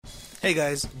Hey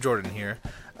guys, Jordan here.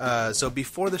 So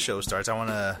before the show starts,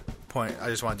 I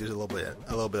just want to do a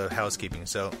little bit of housekeeping.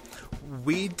 So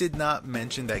we did not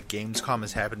mention that Gamescom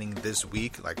is happening this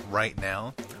week, like right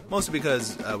now, mostly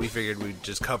because we figured we'd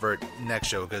just cover it next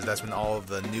show, because that's when all of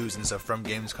the news and stuff from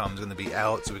Gamescom is going to be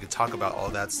out, so we could talk about all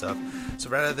that stuff. So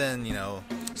rather than,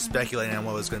 speculating on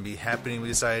what was going to be happening, we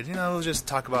decided, we'll just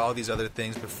talk about all these other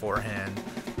things beforehand,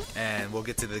 and we'll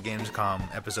get to the Gamescom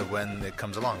episode when it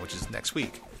comes along, which is next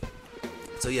week.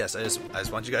 So yes, I just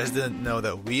want you guys to know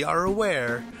that we are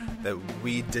aware that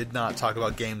we did not talk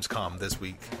about Gamescom this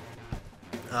week.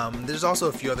 There's also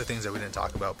a few other things that we didn't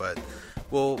talk about, but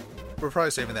we're probably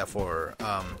saving that for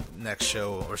next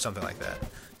show or something like that.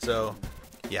 So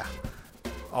yeah,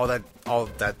 all that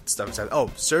stuff aside.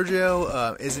 Oh,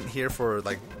 Sergio isn't here for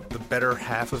like the better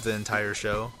half of the entire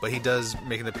show, but he does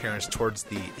make an appearance towards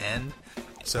the end.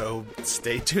 So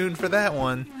stay tuned for that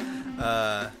one.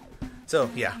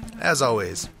 So, yeah, as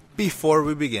always, before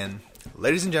we begin,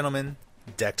 ladies and gentlemen,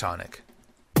 Decktonic.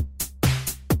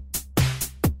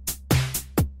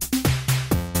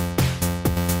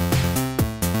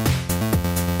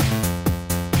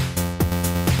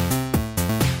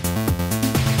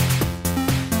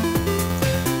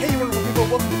 Hey, wonderful people,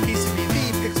 welcome to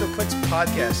PCB, the Pixel Clicks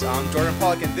podcast. I'm Jordan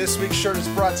Pollock, and this week's shirt is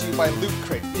brought to you by Loot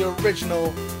Crate, the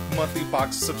original monthly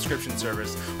box subscription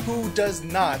service, who does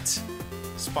not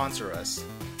sponsor us.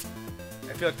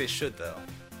 I feel like they should, though.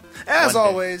 As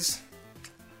always,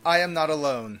 I am not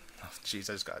alone. Oh, jeez,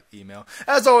 I just got email.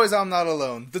 As always, I'm not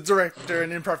alone. The director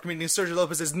and improv comedian Sergio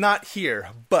Lopez is not here,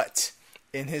 but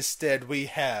in his stead, we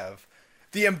have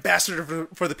the ambassador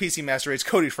for the PC Master Race,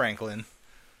 Cody Franklin.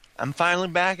 I'm finally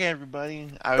back, everybody.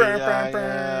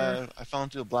 I fell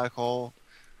into a black hole.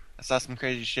 I saw some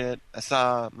crazy shit. I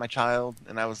saw my child,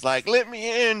 and I was like, "Let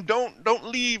me in! Don't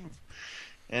leave!"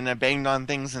 And I banged on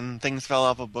things, and things fell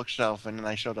off a bookshelf, and then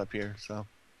I showed up here, so.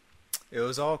 It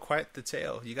was all quite the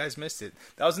tale. You guys missed it.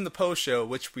 That was in the post show,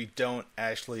 which we don't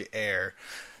actually air.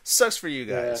 Sucks for you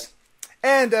guys.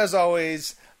 Yeah. And as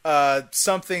always,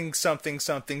 something.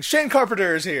 Shane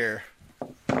Carpenter is here.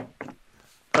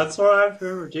 That's what I've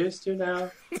been reduced to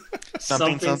now.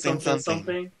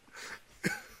 something.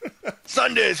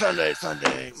 Sunday.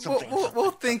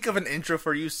 We'll think of an intro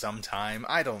for you sometime.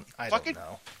 I don't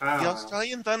know. The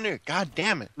Australian Thunder. God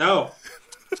damn it. No.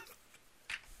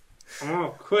 I'm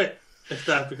gonna quit if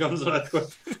that becomes my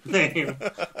name.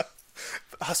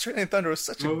 Australian Thunder was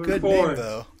such a good name,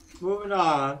 though. Moving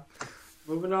on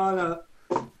up.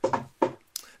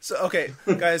 So, okay,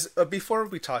 guys, before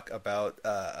we talk about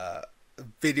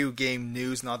video game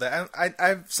news and all that, I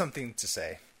have something to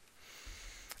say.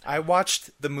 I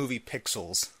watched the movie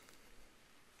Pixels.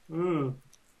 I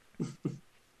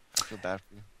feel bad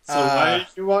for you. So why did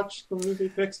you watch the movie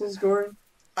Pixels, Gordon?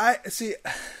 I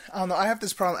don't know. I have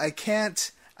this problem. I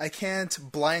can't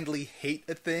blindly hate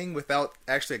a thing without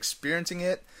actually experiencing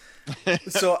it.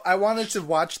 So I wanted to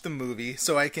watch the movie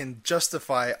so I can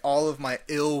justify all of my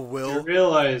ill will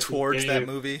towards that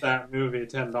movie. That movie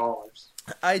 $10.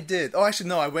 I did. Oh, actually,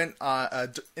 no. I went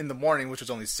in the morning, which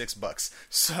was only $6.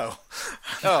 So,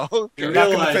 you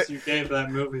realize you gave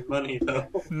that movie money, though.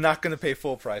 Not going to pay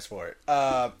full price for it.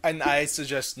 And I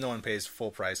suggest no one pays full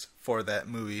price for that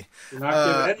movie. You're not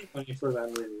giving any money for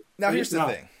that movie. Now, here's the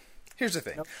thing.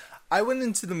 Yep. I went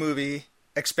into the movie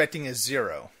expecting a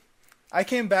 0. I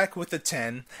came back with a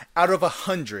 10 out of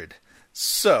 100.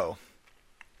 So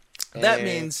that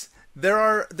means. There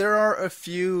are a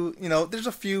few, there's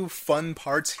a few fun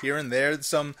parts here and there.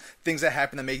 Some things that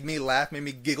happened that made me laugh, made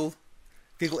me giggle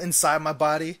inside my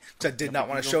body. Because I did not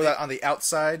want to show that on the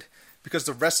outside, because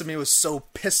the rest of me was so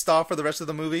pissed off for the rest of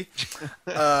the movie.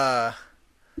 Man,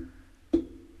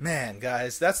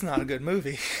 guys, that's not a good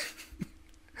movie.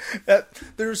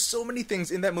 There's so many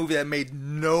things in that movie that made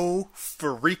no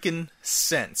freaking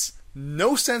sense.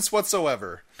 No sense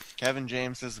whatsoever. Kevin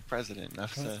James is the president,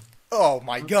 enough said. Oh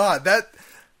my god,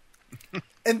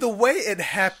 and the way it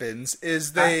happens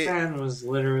is that man was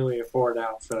literally a 4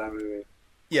 down for that movie.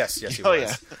 Yes, he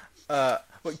was. Yeah.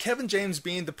 But Kevin James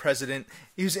being the president,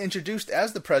 he was introduced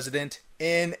as the president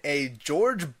in a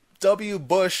George W.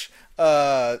 Bush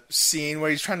scene where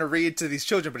he's trying to read to these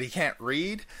children, but he can't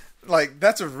read. Like,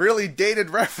 that's a really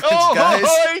dated reference, guys.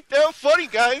 Oh, they're funny,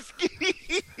 guys.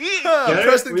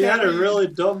 We had a really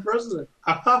dumb president.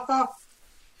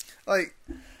 Like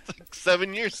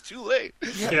 7 years too late.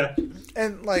 Yeah.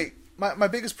 And like my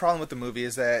biggest problem with the movie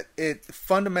is that it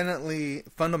fundamentally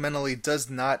does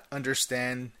not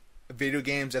understand video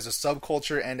games as a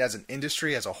subculture and as an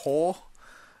industry as a whole.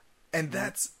 And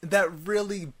that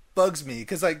really bugs me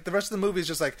because like the rest of the movie is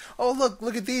just like, oh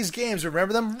look at these games,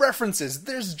 remember them references.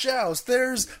 There's Joust,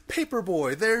 there's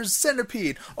Paperboy, there's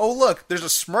Centipede. Oh look, there's a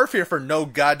Smurf here for no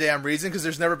goddamn reason because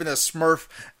there's never been a Smurf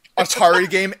Atari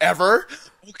game ever.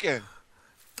 Okay.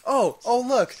 Oh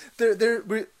look,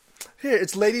 here,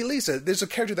 it's Lady Lisa. There's a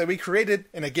character that we created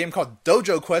in a game called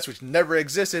Dojo Quest, which never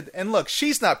existed. And look,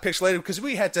 she's not pixelated because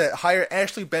we had to hire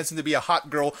Ashley Benson to be a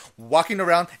hot girl walking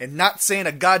around and not saying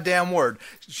a goddamn word.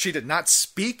 She did not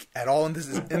speak at all in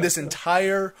this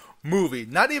entire movie.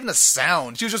 Not even a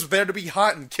sound. She was just there to be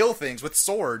hot and kill things with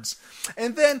swords.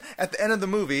 And then at the end of the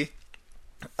movie,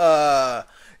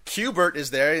 Q*bert is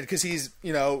there because he's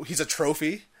a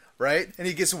trophy, right? And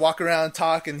he gets to walk around and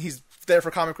talk, and he's there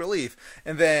for comic relief.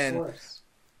 And then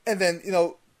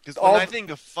because when I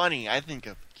think of funny, I think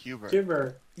of Q*bert.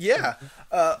 Q*bert. Yeah,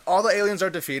 all the aliens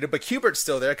are defeated, but Q*bert's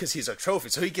still there because he's a trophy,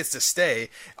 so he gets to stay.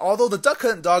 Although the Duck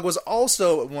Hunt dog was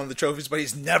also one of the trophies, but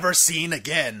he's never seen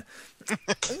again.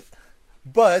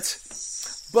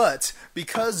 But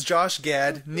because Josh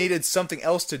Gad needed something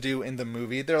else to do in the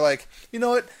movie, they're like, you know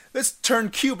what? Let's turn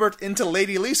Q*bert into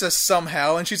Lady Lisa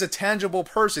somehow, and she's a tangible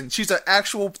person. She's an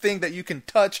actual thing that you can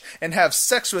touch and have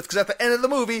sex with, because at the end of the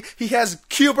movie, he has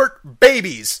Q*bert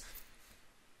babies.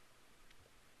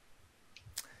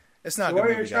 It's not a good What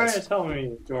movie, you're trying guys. to tell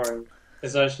me, Jordan,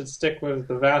 is I should stick with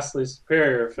the vastly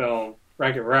superior film,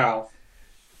 Wreck-It Ralph.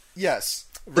 Yes.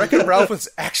 Wreck-It Ralph was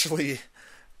actually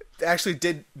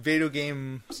did video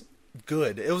games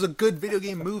good. It was a good video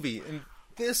game movie, and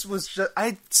this was just...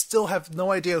 I still have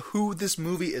no idea who this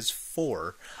movie is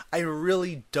for. I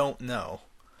really don't know.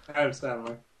 Adam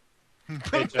Sandler. I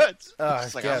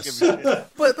It's like, guess. I'll give you shit.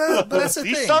 But that's the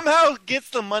He thing. somehow gets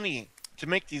the money to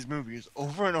make these movies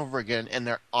over and over again, and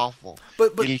they're awful.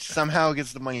 But he somehow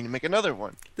gets the money to make another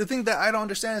one. the thing that I don't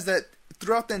understand is that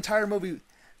throughout the entire movie,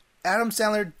 Adam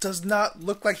Sandler does not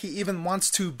look like he even wants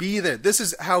to be there. This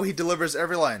is how he delivers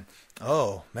every line.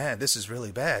 Oh, man, this is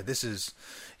really bad. This is...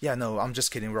 Yeah, no, I'm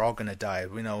just kidding. We're all going to die.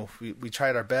 We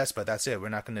tried our best, but that's it. We're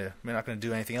not going to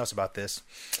do anything else about this.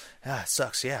 Ah, it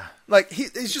sucks, yeah. Like,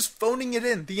 he's just phoning it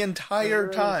in the entire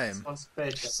time.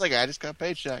 It's like, I just got a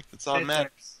paycheck. That's all that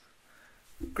matters.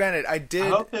 Granted, I I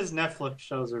hope his Netflix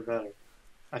shows are better.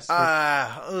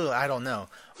 I don't know.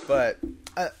 But,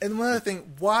 and one other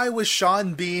thing, why was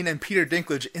Sean Bean and Peter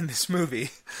Dinklage in this movie?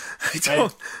 I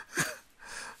don't...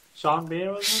 Sean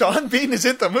Bean was Sean Bean is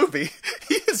in the movie.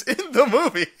 He is in the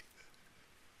movie.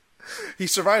 He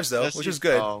survives, though, which is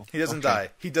good. Oh, he doesn't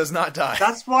die. He does not die.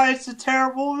 That's why it's a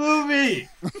terrible movie.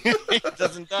 He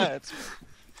doesn't die.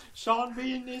 Sean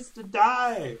Bean needs to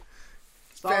die.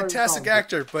 Sorry, Fantastic Sean.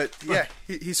 actor, but yeah,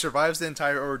 he survives the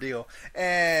entire ordeal.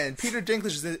 And Peter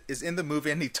Dinklage is in the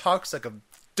movie, and he talks like a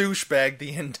douchebag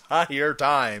the entire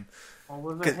time.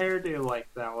 Well, with a hairdo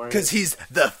like that. Because he's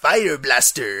the Fire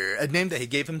Blaster, a name that he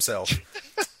gave himself.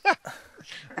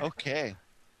 Okay.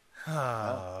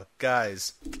 Oh,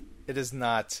 guys, it is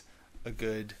not a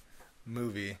good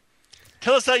movie.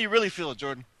 Tell us how you really feel,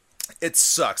 Jordan. It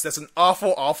sucks. That's an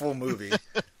awful, awful movie.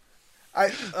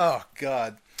 Oh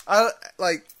God.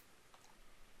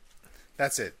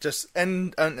 That's it. Just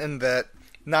end that.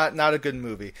 Not a good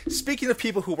movie. Speaking of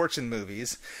people who works in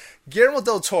movies, Guillermo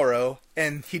del Toro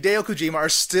and Hideo Kojima are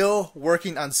still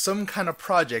working on some kind of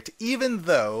project, even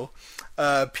though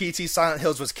PT Silent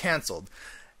Hills was canceled.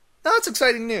 Now that's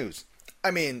exciting news.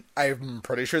 I mean, I'm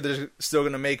pretty sure they're still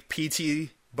going to make PT,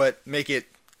 but make it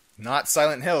not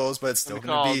Silent Hills, but it's still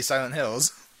going to be Silent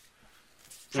Hills.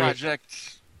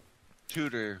 Project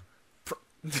Tutor.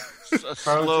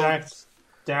 Project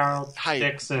Daryl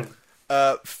Dixon.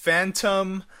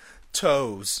 Phantom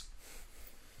Toes.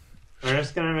 We're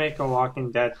just gonna make a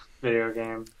Walking Dead video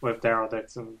game with Daryl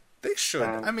Dixon. They should.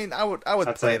 And I mean, I would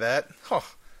play that. Oh.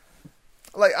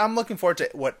 Like, I'm looking forward to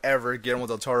whatever Guillermo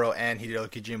del Toro and Hideo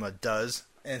Kojima does.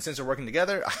 And since they're working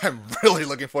together, I'm really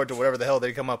looking forward to whatever the hell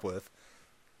they come up with.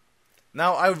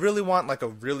 Now, I really want, like, a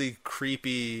really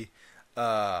creepy...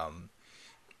 I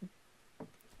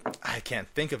can't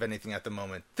think of anything at the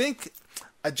moment. They're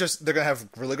going to have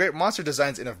really great monster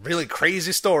designs in a really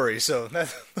crazy story. So,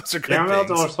 those are good Guillermo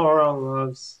things. del Toro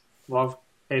loves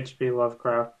H.P.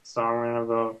 Lovecraft, so I'm going to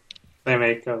vote they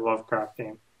make a Lovecraft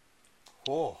game.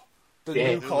 Oh. The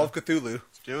new Call of Cthulhu.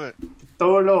 Let's do it.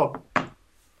 Tolo!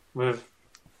 With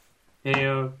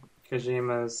Hideo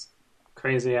Kojima's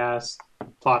crazy-ass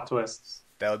plot twists.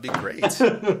 That would be great.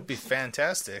 It'd be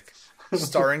fantastic.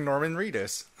 Starring Norman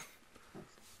Reedus.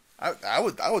 I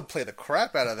would play the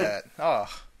crap out of that. Oh,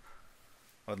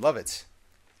 I would love it.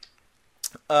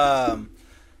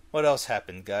 What else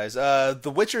happened, guys?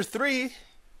 The Witcher 3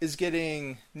 is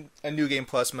getting a New Game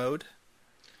Plus mode.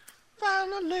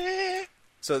 finally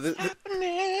So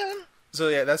happening. So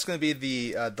yeah, that's going to be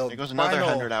the There goes another final,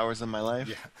 100 hours of my life.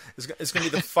 Yeah, it's going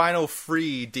to be the final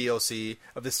free DLC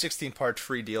of the 16-part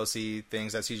free DLC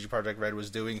things that CG Projekt Red was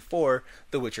doing for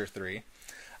The Witcher 3.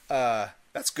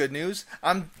 That's good news.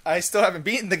 I still haven't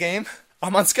beaten the game.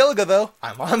 I'm on Skellige though.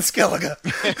 I'm on Skellige.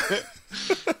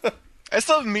 I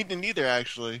still haven't beaten it either,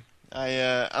 actually.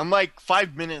 I'm like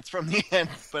 5 minutes from the end,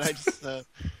 but I just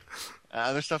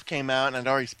other stuff came out and I'd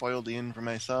already spoiled the end for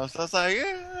myself, so I was like,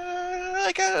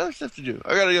 I got other stuff to do.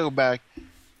 I gotta go back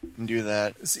and do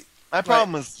that. See, my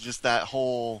problem was just that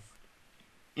whole,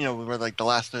 where like the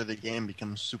last third of the game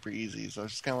becomes super easy. So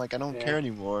it's just kind of like I don't care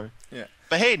anymore. Yeah.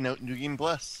 But hey, New Game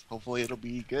Plus. Hopefully it'll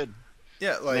be good.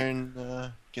 Yeah, like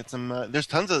and get some. There's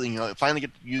tons of finally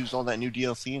get to use all that new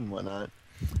DLC and whatnot.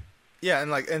 Yeah,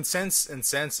 and since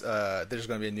there's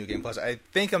going to be a New Game Plus, I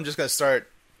think I'm just going to start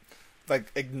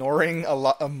like ignoring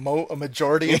a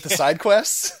majority of the side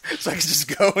quests, so I can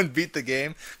just go and beat the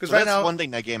game. Because right now, one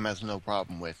thing that game has no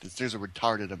problem with is there's a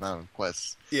retarded amount of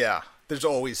quests. Yeah, there's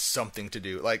always something to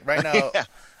do. Like right now,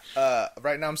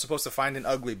 right now I'm supposed to find an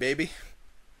ugly baby.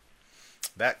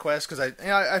 That quest, because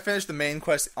I finished the main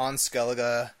quest on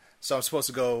Skellige, so I'm supposed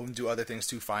to go and do other things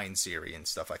to find Ciri and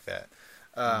stuff like that.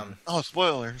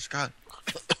 Spoilers, God.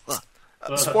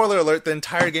 Spoiler alert, the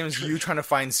entire game is you trying to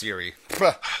find Ciri.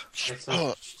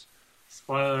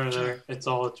 Spoiler alert, it's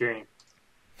all a dream.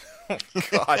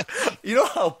 God, you know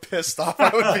how pissed off I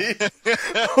would be?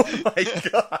 Oh my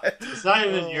God. It's not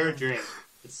even your dream,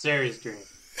 it's Ciri's dream.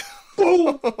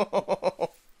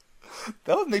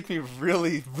 That would make me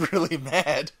really, really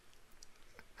mad.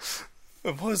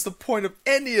 What was the point of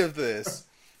any of this?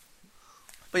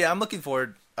 But yeah, I'm looking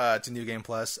forward to New Game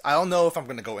Plus. I don't know if I'm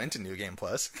going to go into New Game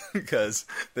Plus because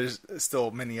there's still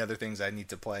many other things I need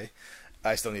to play.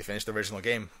 I still need to finish the original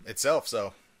game itself,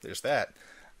 so there's that.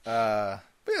 But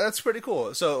yeah, that's pretty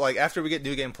cool. So like after we get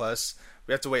New Game Plus,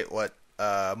 we have to wait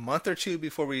a month or two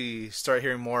before we start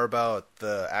hearing more about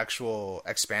the actual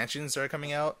expansions that are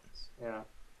coming out. Yeah.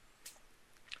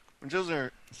 Those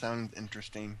sound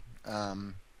interesting.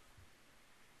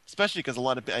 Especially because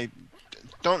I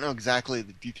don't know exactly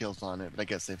the details on it, but I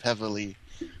guess they've heavily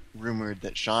rumored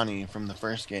that Shani from the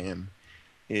first game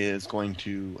is going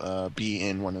to be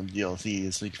in one of the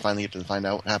DLCs, so you can finally get to find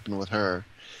out what happened with her.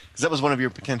 Because that was one of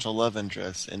your potential love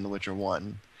interests in The Witcher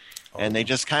 1. Oh. And they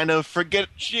just kind of forget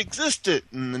she existed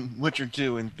in The Witcher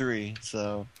 2 and 3.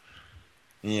 So,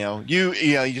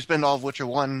 you spend all of Witcher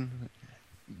 1,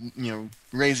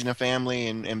 raising a family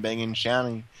and banging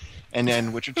Shani. And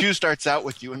then Witcher 2 starts out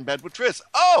with you in bed with Triss.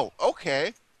 Oh,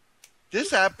 okay.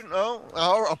 This happened.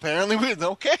 Oh apparently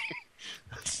okay.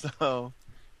 So, a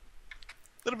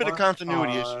little bit of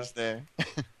continuity issues there.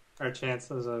 Our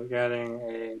chances of getting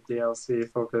a DLC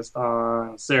focused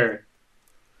on Ciri.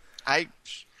 I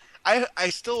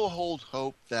still hold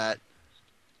hope that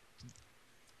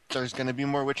there's going to be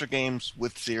more Witcher games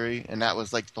with Ciri, and that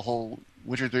was like the whole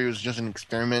Witcher 3 was just an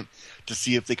experiment to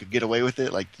see if they could get away with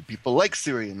it. Like people like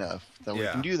Ciri enough that we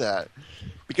can do that,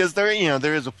 because there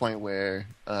is a point where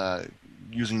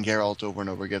using Geralt over and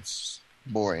over gets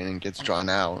boring and gets drawn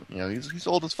out. He's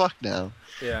old as fuck now.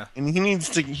 Yeah, and he needs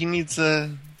to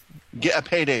get a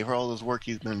payday for all this work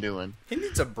he's been doing. He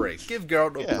needs a break. Give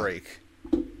Geralt a break.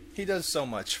 He does so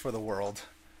much for the world.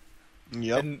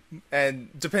 Yep.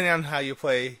 And depending on how you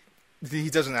play, he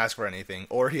doesn't ask for anything,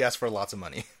 or he asks for lots of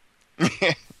money.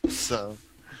 So,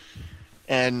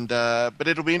 but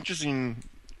it'll be interesting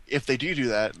if they do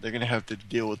that. They're going to have to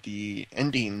deal with the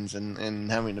endings and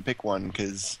having to pick one,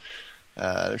 because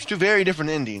there's two very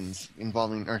different endings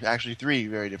involving, or actually three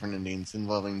very different endings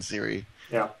involving Ciri.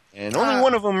 Yeah. And only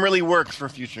one of them really works for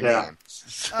future games.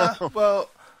 So. Well,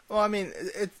 I mean,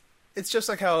 it's just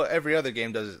like how every other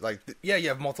game does it. Like, you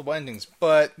have multiple endings,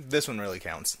 but this one really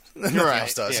counts. Nothing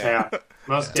else does. Yeah.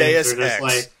 Most games are just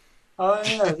like, oh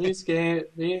yeah, these games,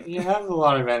 you have a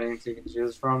lot of endings you can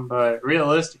choose from, but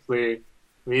realistically,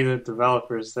 we the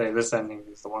developers say this ending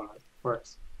is the one that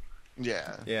works.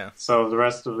 Yeah. Yeah. So the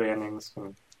rest of the endings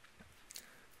can...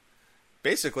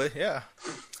 Basically, yeah.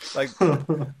 Like,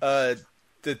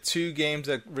 the two games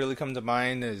that really come to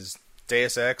mind is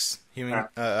Deus Ex, Human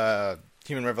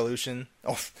Revolution,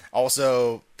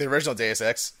 also the original Deus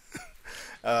Ex,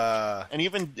 and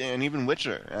even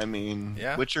Witcher. I mean,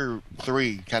 Witcher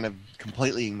 3 kind of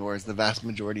completely ignores the vast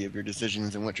majority of your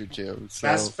decisions in Witcher 2. So.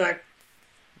 Mass Effect.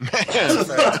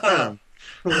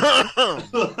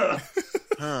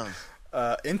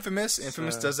 Infamous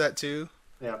does that too.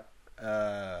 Yeah.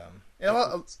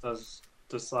 Does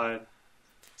decide.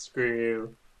 Screw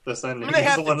you. This ending I mean,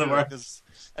 is the one that works.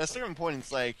 At a certain point,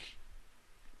 it's like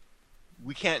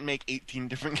we can't make 18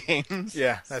 different games.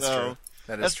 Yeah, that's true.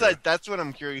 That's true. That's what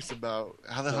I'm curious about.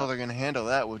 How the hell they're going to handle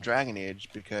that with Dragon Age?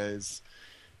 Because,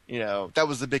 that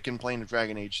was the big complaint of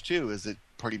Dragon Age 2, is it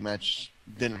pretty much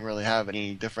didn't really have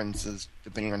any differences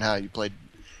depending on how you played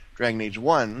Dragon Age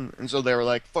 1. And so they were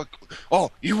like, fuck,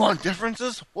 you want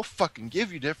differences? We'll fucking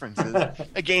give you differences.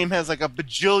 A game has like a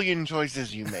bajillion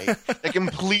choices you make that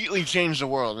completely change the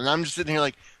world. And I'm just sitting here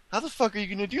like, how the fuck are you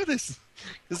going to do this?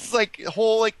 This is like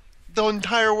the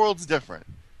entire world's different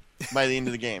by the end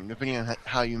of the game, depending on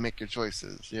how you make your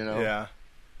choices, Yeah.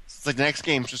 It's like the next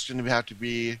game's just going to have to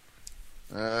be,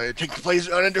 it takes place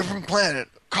on a different planet.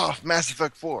 Cough, Mass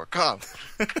Effect 4,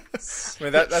 cough. I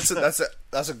mean,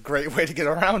 that's a great way to get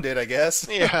around it, I guess.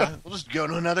 Yeah, we'll just go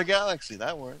to another galaxy.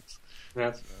 That works.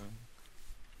 Yeah.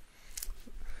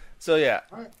 So yeah,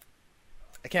 Right.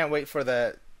 I can't wait for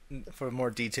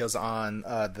more details on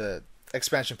the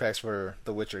expansion packs for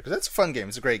The Witcher, because that's a fun game.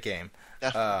 It's a great game.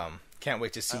 Definitely. Can't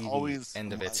wait to see the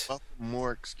end of it. I love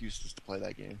more excuses to play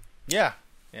that game. Yeah,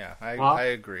 I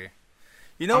agree.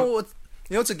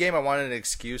 It's a game I wanted an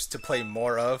excuse to play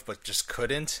more of, but just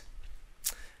couldn't.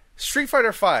 Street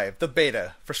Fighter V, the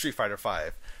beta for Street Fighter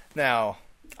V. Now,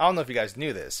 I don't know if you guys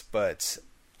knew this, but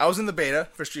I was in the beta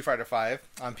for Street Fighter V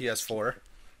on PS4.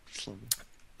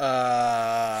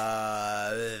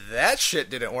 That shit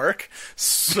didn't work.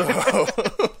 So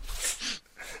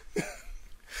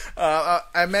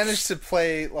I managed to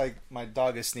play, like, my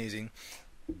dog is sneezing.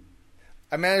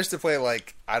 I managed to play,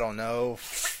 like, I don't know,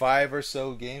 5 or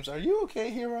so games. Are you okay,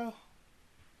 Hero?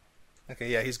 Okay,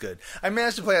 yeah, he's good. I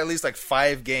managed to play at least, like,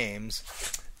 5 games.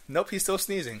 Nope, he's still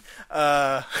sneezing.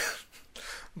 But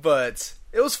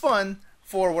it was fun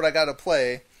for what I got to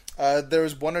play. There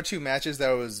was 1 or 2 matches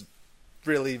that was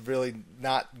really, really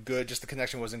not good. Just the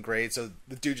connection wasn't great, so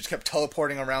the dude just kept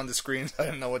teleporting around the screen. So I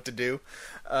didn't know what to do.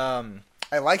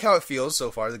 I like how it feels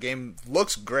so far. The game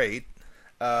looks great.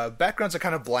 Backgrounds are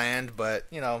kind of bland, but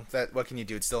what can you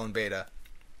do? It's still in beta.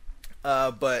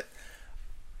 But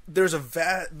there's the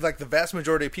vast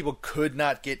majority of people could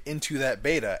not get into that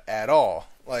beta at all.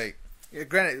 Like,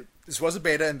 granted, this was a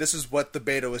beta, and this is what the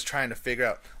beta was trying to figure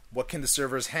out. What can the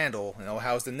servers handle?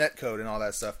 How's the netcode and all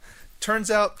that stuff?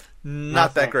 Turns out,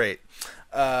 not that great.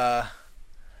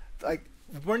 Like,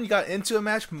 when you got into a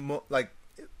match,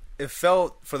 it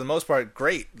felt, for the most part,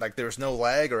 great. Like, there was no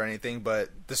lag or anything, but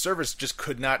the servers just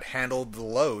could not handle the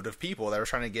load of people that were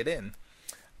trying to get in.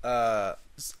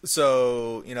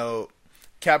 So,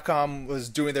 Capcom was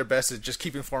doing their best to just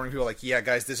keep informing people, like, yeah,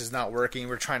 guys, this is not working.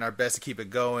 We're trying our best to keep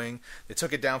it going. They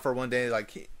took it down for one day,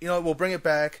 like, we'll bring it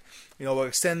back. We'll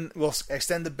extend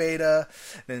the beta.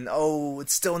 And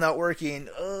it's still not working.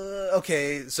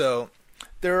 Okay, so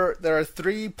There are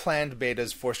 3 planned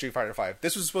betas for Street Fighter V.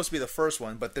 This was supposed to be the first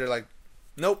one, but they're like,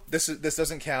 nope, this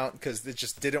doesn't count because it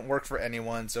just didn't work for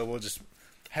anyone. So we'll just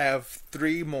have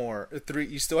 3 more.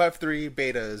 You still have 3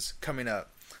 betas coming up,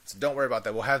 so don't worry about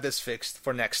that. We'll have this fixed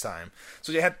for next time.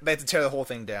 So they had to tear the whole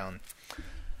thing down,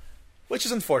 which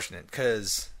is unfortunate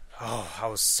because I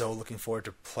was so looking forward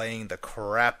to playing the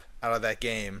crap out of that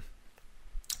game.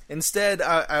 Instead,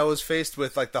 I was faced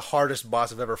with, like, the hardest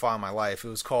boss I've ever fought in my life. It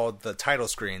was called the title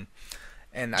screen,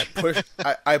 and I pushed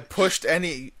I pushed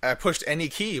any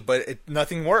key, but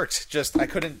nothing worked. Just I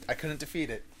couldn't defeat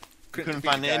it. Couldn't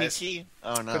find any key.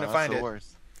 Oh no, couldn't find it.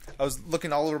 Worst. I was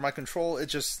looking all over my control. It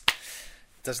just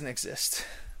doesn't exist.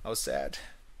 I was sad.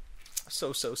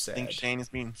 So sad. I think Shane is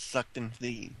being sucked into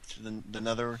the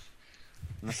nether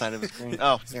on the side of the screen.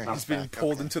 Oh, he's being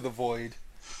pulled into the void.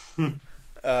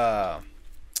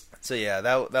 So yeah,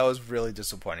 that was really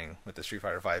disappointing with the Street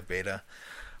Fighter V beta.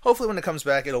 Hopefully when it comes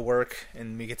back, it'll work,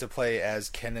 and we get to play as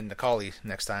Ken and Nikali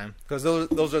next time. Because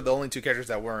those are the only 2 characters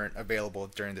that weren't available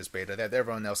during this beta. That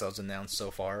everyone else that was announced so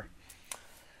far.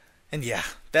 And yeah,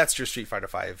 that's your Street Fighter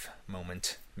V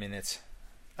minute.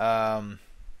 I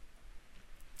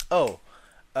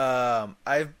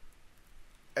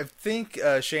think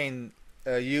Shane,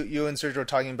 you and Sergio were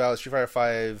talking about Street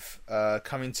Fighter V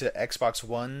coming to Xbox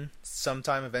One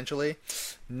sometime eventually.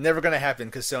 Never gonna happen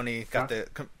because Sony got the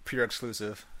computer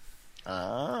exclusive.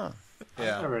 Ah,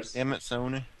 yeah. Damn it,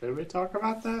 Sony. Did we talk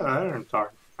about that? I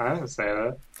didn't say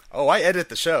that. Oh, I edit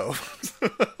the show.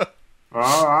 I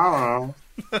don't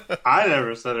know. I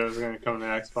never said it was going to come to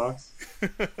Xbox.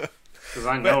 Because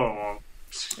I know it won't.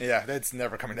 Yeah, it's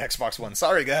never coming to Xbox One.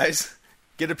 Sorry, guys.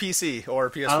 Get a PC or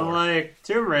a PS4. Unlike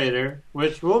Tomb Raider,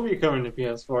 which will be coming to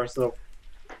PS4, so...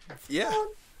 Yeah.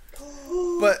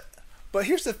 But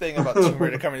here's the thing about Tomb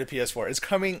Raider coming to PS4. It's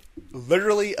coming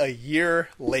literally a year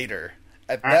later.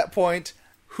 At that point,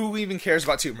 who even cares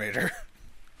about Tomb Raider?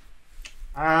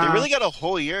 They really got a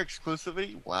whole year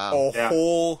exclusivity? Wow. A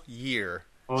whole year.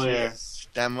 Oh, yeah.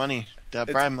 That money. That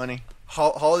bribe money.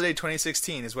 Holiday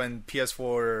 2016 is when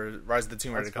PS4 Rise of the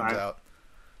Tomb Raider comes out.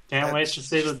 Can't wait to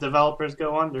see the developers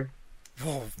go under.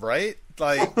 Oh, right?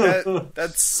 Like,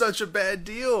 that's such a bad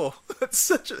deal. That's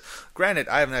such a... Granted,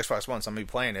 I have an Xbox One, so I'm going to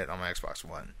be playing it on my Xbox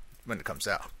One when it comes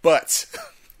out. But...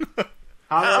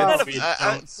 How about we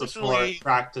don't support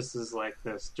practices like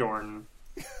this, Jordan?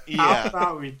 How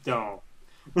about we don't?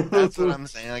 That's what I'm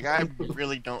saying. Like, I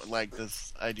really don't like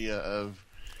this idea of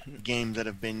games that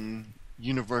have been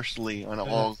universally on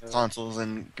all consoles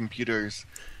and computers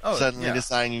suddenly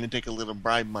deciding to take a little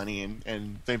bribe money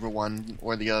and favor one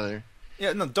or the other.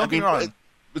 Yeah, no, don't get me wrong.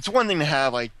 It's one thing to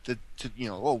have, like,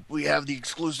 we have the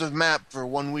exclusive map for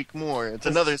 1 week more. It's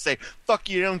another to say, fuck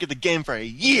you don't get the game for a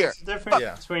year. It's the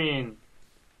difference between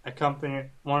a company,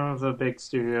 one of the big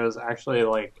studios, actually,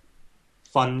 like,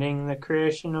 funding the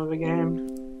creation of a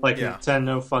game. Like,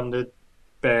 Nintendo funded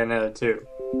Bayonetta 2.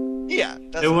 Yeah.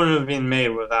 It wouldn't have been made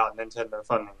without Nintendo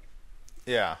funding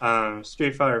it. Yeah.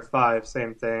 Street Fighter 5,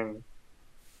 same thing.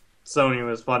 Sony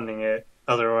was funding it.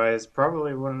 Otherwise,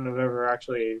 probably wouldn't have ever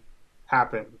actually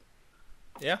happened.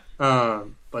 Yeah.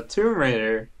 But Tomb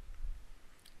Raider,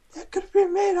 that could have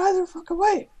been made either fucking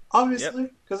way. Obviously,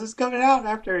 because it's coming out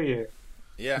after a year.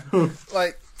 Yeah.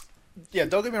 Like, yeah,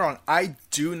 don't get me wrong. I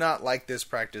do not like this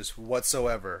practice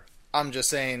whatsoever. I'm just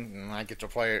saying, I get to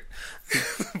play it.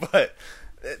 But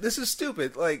this is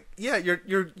stupid. Like, yeah,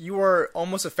 you are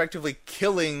almost effectively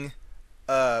killing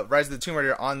Rise of the Tomb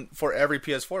Raider for every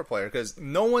PS4 player, because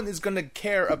no one is going to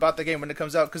care about the game when it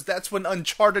comes out, because that's when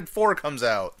Uncharted 4 comes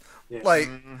out. Yeah. Like,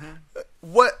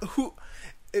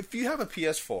 if you have a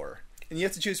PS4 and you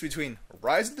have to choose between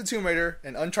Rise of the Tomb Raider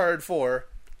and Uncharted 4,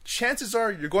 chances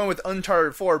are you're going with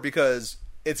Uncharted 4 because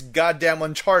it's goddamn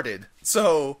Uncharted.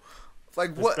 So,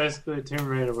 like, what? It's basically Tomb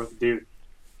Raider with Duke.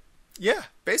 Yeah,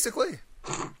 basically.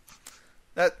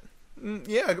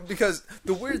 Yeah, because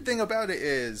the weird thing about it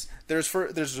is there's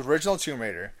original Tomb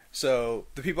Raider. So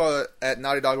the people at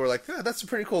Naughty Dog were like, that's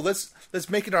pretty cool. Let's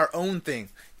make it our own thing.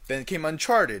 Then came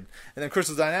Uncharted, and then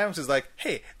Crystal Dynamics is like,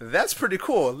 hey, that's pretty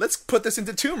cool. Let's put this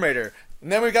into Tomb Raider.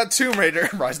 And then we got Tomb Raider,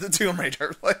 Rise of the Tomb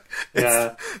Raider. Like,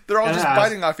 they're all just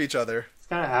biting off each other. It's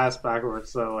kind of ass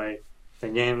backwards. So, like, the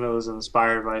game that was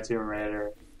inspired by Tomb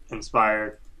Raider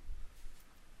inspired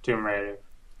Tomb Raider.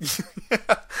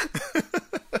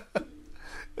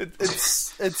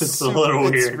 It's a little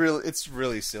weird. It's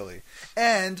really silly.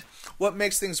 And what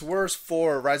makes things worse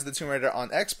for Rise of the Tomb Raider on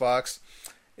Xbox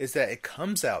is that it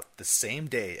comes out the same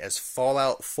day as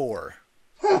Fallout 4.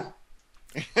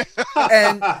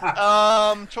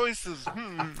 And choices.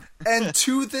 And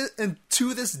to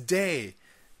this day,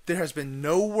 there has been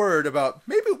no word about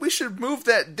maybe we should move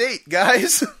that date,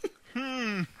 guys.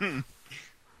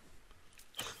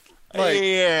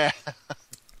 Like,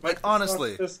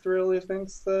 honestly, just really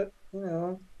thinks that,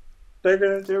 they're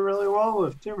gonna do really well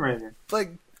with Tomb Raider.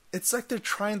 Like, it's like they're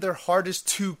trying their hardest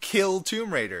to kill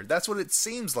Tomb Raider. That's what it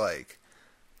seems like.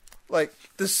 Like,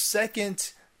 the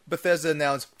second Bethesda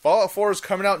announced Fallout 4 is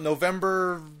coming out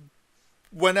November,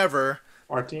 whenever.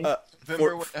 14th?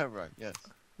 November, whatever. Yes.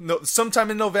 No,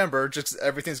 sometime in November. Just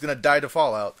everything's gonna die to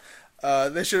Fallout.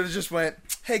 They should have just went,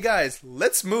 hey guys,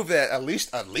 let's move that at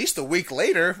least a week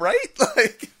later, right?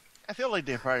 Like. I feel like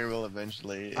they probably will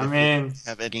eventually. I mean,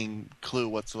 have any clue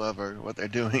whatsoever what they're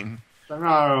doing. They're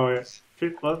not always.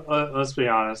 Let's be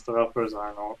honest. Developers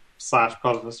 /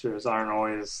 publishers aren't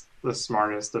always the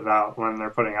smartest about when they're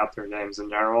putting out their games in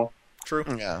general. True.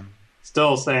 Yeah.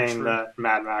 Still saying that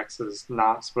Mad Max is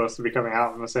not supposed to be coming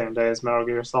out on the same day as Metal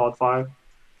Gear Solid 5.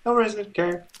 Nobody's gonna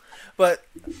care. But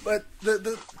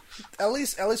the at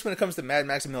least when it comes to Mad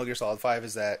Max and Metal Gear Solid 5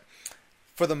 is that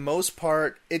for the most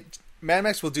part Mad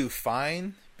Max will do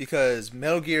fine, because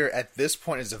Metal Gear at this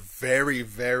point is a very,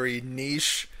 very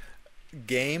niche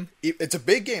game. It's a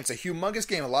big game. It's a humongous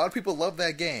game. A lot of people love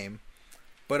that game.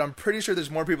 But I'm pretty sure there's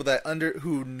more people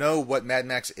who know what Mad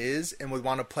Max is and would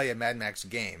want to play a Mad Max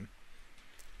game.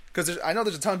 Because I know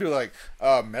there's a ton of people like,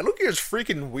 Metal Gear is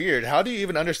freaking weird. How do you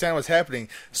even understand what's happening?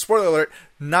 Spoiler alert,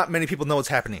 not many people know what's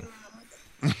happening.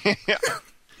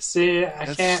 See,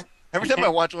 I can't... Every time I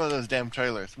watch one of those damn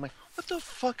trailers, I'm like, what the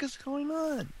fuck is going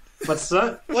on? What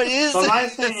is my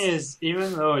thing is,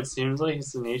 even though it seems like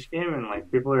it's a niche game and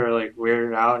like people are like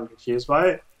weirded out and confused by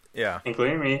it,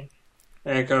 including me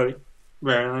and Cody,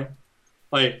 apparently,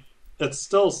 like it's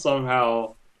still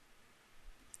somehow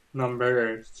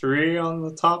number 3 on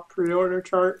the top pre-order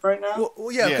chart right now.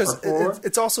 Well yeah, because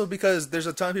it's also because there's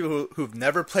a ton of people who've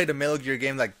never played a Metal Gear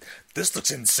game like, this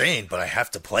looks insane, but I have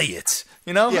to play it.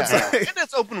 You know? Yeah. And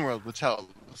it's open world, which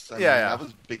helps. bonus. That was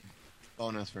a big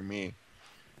bonus for me.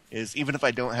 Is even if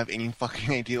I don't have any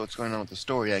fucking idea what's going on with the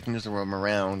story, I can just roam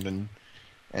around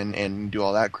and do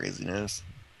all that craziness.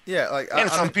 Yeah, like and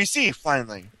it's on PC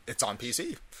finally. It's on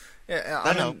PC.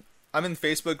 Yeah, I'm in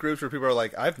Facebook groups where people are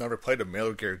like, I've never played a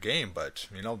Metal Gear game, but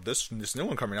this new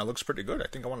one coming out looks pretty good. I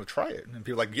think I want to try it. And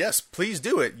people are like, yes, please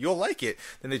do it. You'll like it.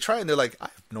 Then they try it and they're like, I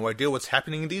have no idea what's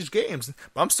happening in these games,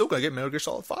 but I'm still gonna get Metal Gear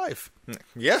Solid 5.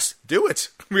 Yes, do it.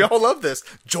 We all love this.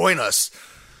 Join us.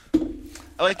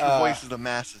 I like your voice of the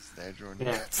masses there, Jordan.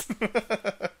 Yes.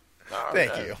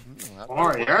 Thank you.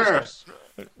 Oh, yes.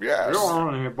 Yes. You're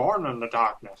only born in the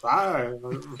darkness.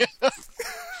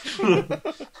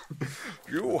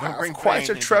 You have quite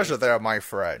a treasure there, my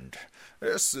friend.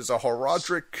 This is a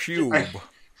Horadric cube.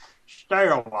 Stay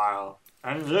a while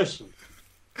and listen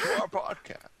to our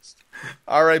podcast.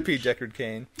 R.I.P. Deckard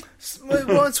Cain. Since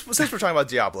we're talking about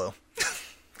Diablo,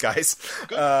 guys,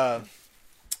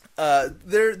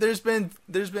 there's been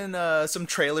some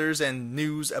trailers and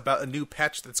news about a new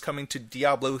patch that's coming to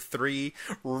Diablo 3,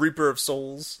 Reaper of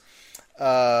Souls.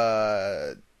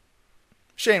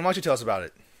 Shane, why don't you tell us about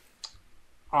it?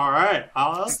 All right,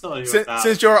 I'll tell you about it.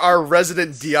 Since you're our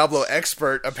resident Diablo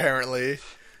expert, apparently.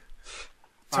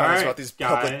 Tell us about these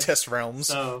public test realms.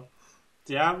 So,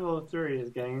 Diablo 3 is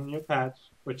getting a new patch,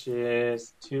 which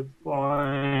is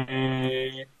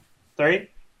 2.3?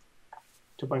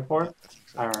 2.4?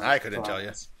 I couldn't tell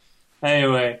you.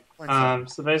 Anyway,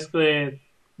 so basically,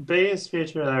 the biggest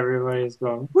feature that everybody's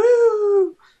going,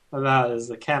 woo, about is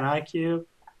the Can I Cube,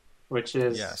 which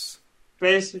is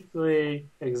basically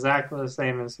exactly the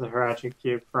same as the Horadric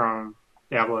Cube from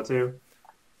Diablo 2.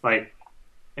 Like,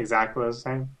 exactly the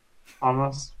same,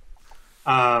 almost.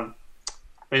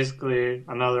 Basically,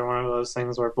 another one of those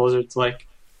things where Blizzard's like,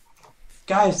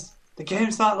 guys, the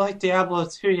game's not like Diablo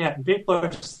 2 yet, and people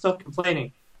are still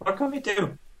complaining. What can we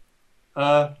do?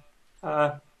 Put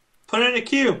in a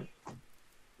cube.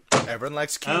 Everyone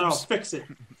likes cubes. I don't know, fix it.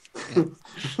 I'm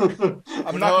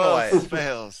not gonna lie.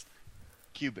 Fails.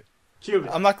 Cube it.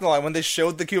 I'm not gonna lie. When they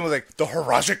showed the cube, I was like, the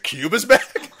Horadric cube is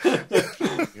back?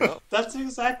 Yep. That's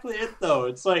exactly it, though.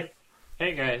 It's like,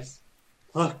 hey guys,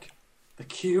 look, the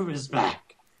cube is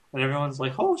back. And everyone's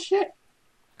like, oh shit,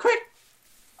 quick,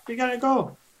 we gotta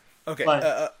go. Okay,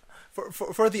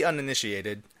 for the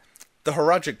uninitiated, the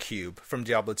Horadric Cube from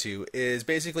Diablo 2 is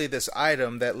basically this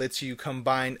item that lets you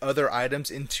combine other items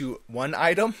into one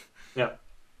item. Yeah.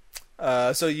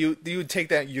 So you take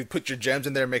that, you put your gems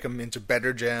in there, make them into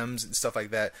better gems and stuff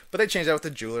like that. But they changed that with the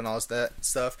jeweler and all that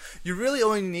stuff. You really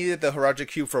only needed the Horadric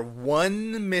Cube for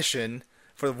one mission,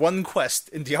 for one quest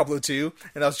in Diablo 2,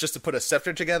 and that was just to put a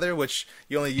scepter together, which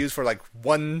you only use for like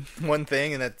one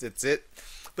thing, and that's it.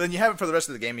 But then you have it for the rest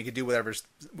of the game. You can do whatever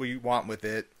you want with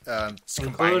it,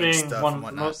 including stuff one of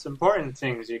the most important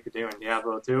things you could do in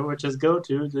Diablo 2, which is go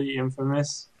to the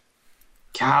infamous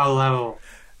cow level.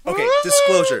 Okay,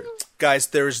 disclosure. Guys,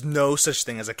 there is no such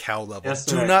thing as a cow level. Yes,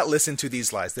 do not listen to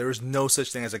these lies. There is no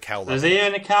such thing as a cow level. There's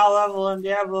even a cow level in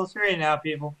Diablo 3 now,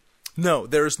 people. No,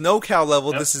 there is no cow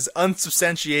level. Yep. This is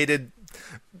unsubstantiated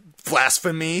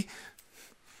blasphemy.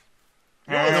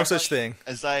 No such thing.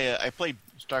 As I played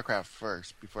StarCraft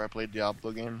first before I played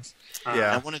Diablo games.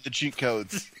 Yeah. And one of the cheat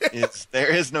codes is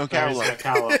there is no cow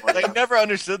level. I never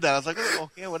understood that. I was like,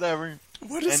 oh, okay, whatever.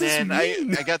 What does this mean?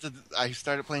 I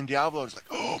started playing Diablo. I was like,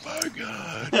 oh my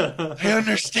god, I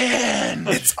understand.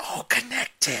 It's all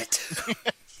connected.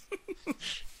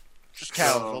 Just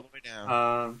cows all the way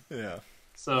down. Yeah.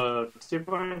 So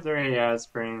 2.3 is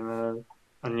bringing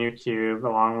a new cube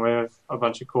along with a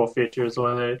bunch of cool features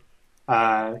with it.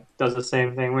 Does the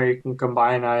same thing where you can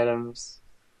combine items,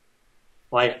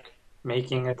 like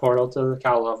making a portal to the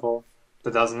cow level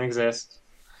that doesn't exist.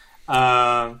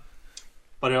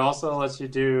 But it also lets you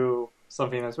do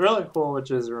something that's really cool, which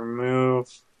is remove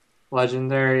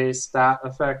legendary stat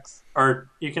effects, or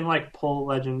you can like pull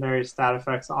legendary stat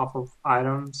effects off of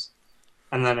items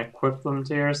and then equip them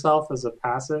to yourself as a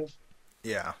passive.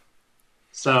 Yeah.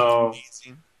 So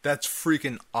that's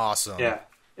freaking awesome. Yeah,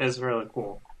 it's really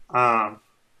cool.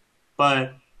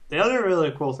 But the other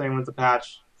really cool thing with the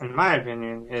patch, in my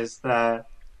opinion, is that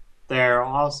they're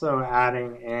also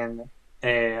adding in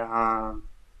a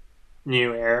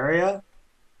new area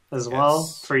as well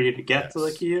for you to get to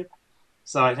the cube.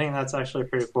 So I think that's actually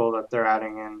pretty cool that they're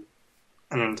adding in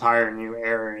an entire new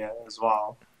area as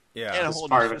well. Yeah, and as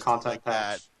part of the content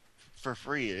patch. That for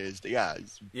free is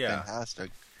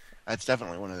fantastic. That's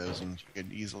definitely one of those things you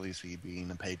could easily see being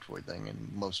a paid for thing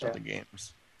in most other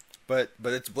games. But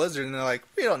it's Blizzard, and they're like,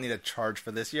 we don't need a charge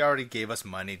for this. You already gave us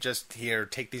money. Just here,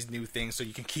 take these new things so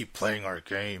you can keep playing our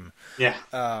game. Yeah.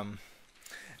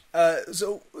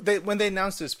 So when they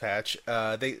announced this patch,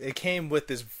 they came with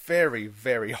this very,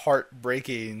 very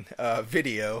heartbreaking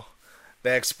video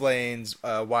that explains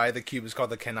why the cube is called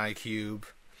the Kenai cube.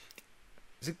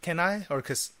 Is it Kenai or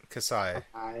Kasai?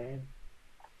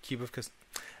 Cube of Kasai.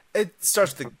 It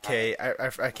starts with the K.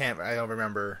 I don't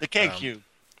remember. The K cube.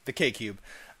 The K cube.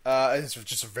 It's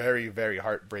just a very, very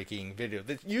heartbreaking video.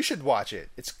 You should watch it.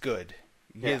 It's good.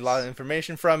 You get a lot of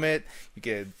information from it. You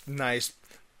get a nice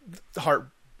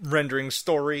heart-rendering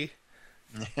story.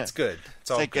 Yeah. It's good. It's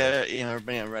all like good.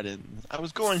 Everybody on Reddit. I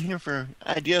was going here for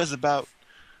ideas about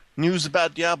news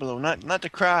about Diablo, not to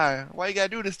cry. Why you gotta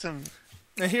do this to me?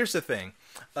 Now here's the thing.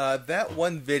 That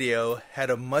one video had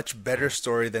a much better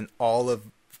story than all of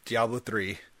Diablo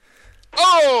 3.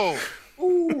 Oh!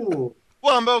 Ooh!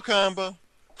 Wombo combo.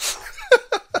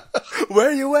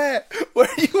 Where you at? Where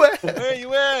you at? Where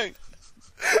you at?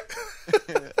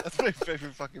 That's my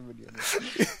favorite fucking video.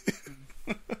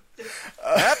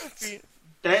 Happy feet.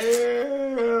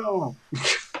 Damn!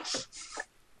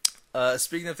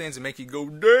 Speaking of things that make you go,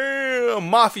 damn!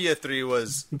 Mafia 3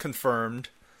 was confirmed.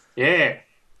 Yeah.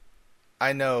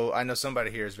 I know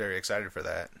somebody here is very excited for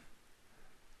that.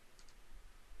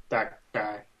 That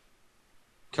guy.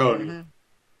 Cody. Mm-hmm.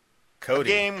 Cody.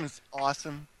 The game was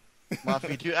awesome.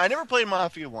 Mafia 2. I never played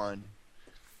Mafia 1,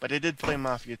 but I did play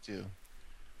Mafia 2.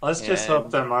 Let's just hope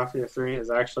that Mafia 3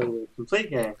 is actually the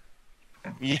complete game.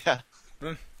 Yeah.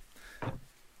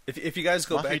 If you guys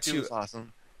go Mafia back 2 to was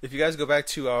awesome. If you guys go back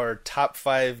to our top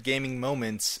 5 gaming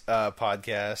moments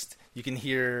podcast, you can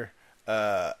hear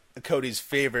Cody's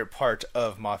favorite part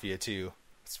of Mafia 2.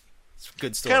 It's a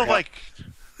good story. Kind of like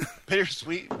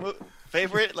bittersweet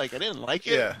favorite. Like I didn't like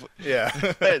it. Yeah.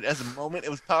 But as a moment,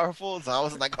 it was powerful. So I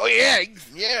was like, "Oh yeah,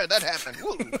 that happened."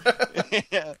 Woo.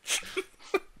 Yeah.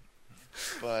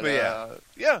 But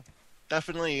yeah,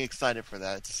 definitely excited for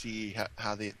that to see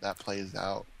how that plays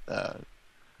out.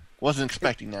 Wasn't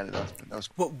expecting that. That was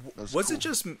was cool. it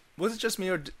just me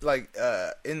or like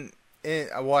well,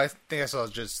 I think I saw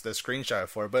just the screenshot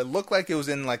for it, but it looked like it was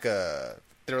in like they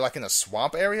were like in a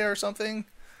swamp area or something.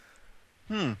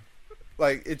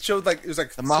 Like it showed like it was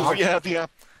like the Mafia.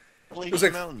 It was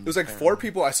like 4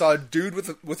 people. I saw a dude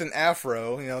with an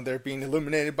afro. They're being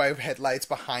illuminated by headlights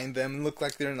behind them. And looked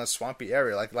like they're in a swampy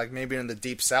area, like maybe in the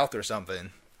deep south or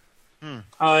something.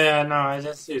 Oh yeah, no, I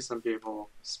just see some people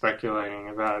speculating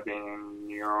about it being in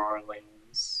New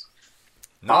Orleans.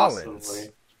 New Orleans.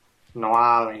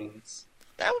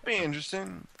 That would be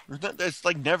interesting. There's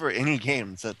like never any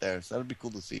game set there, so that would be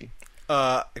cool to see.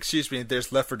 Excuse me,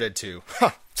 there's Left 4 Dead 2.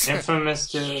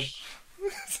 Infamous 2.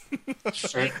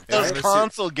 Those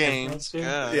console games.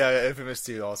 Yeah, Infamous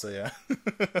 2 also, yeah.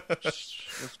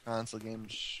 Those console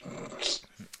games.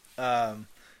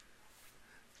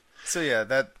 So yeah,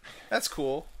 that's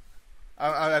cool.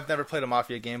 I've never played a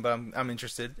Mafia game, but I'm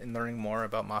interested in learning more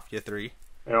about Mafia 3.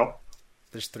 Yep.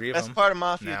 There's 3 of That's them. That's part of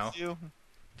Mafia now. 2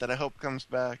 that I hope comes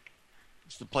back.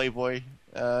 It's the Playboy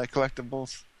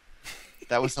collectibles.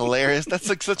 That was hilarious. That's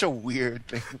like such a weird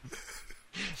thing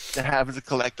to have as a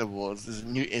collectible.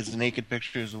 Is naked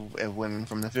pictures of women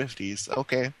from the 50s.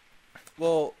 Okay.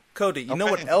 Well, Cody, you know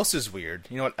what else is weird?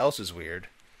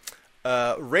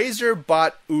 Razer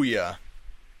bought Ouya.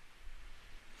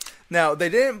 Now, they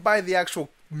didn't buy the actual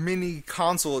mini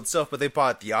console itself, but they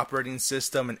bought the operating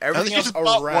system and everything else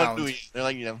around. They're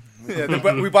like,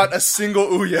 we bought a single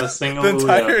Ouya. The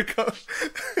entire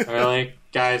They're like,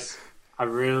 guys, I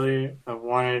really have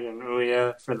wanted an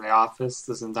Ouya for the office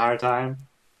this entire time.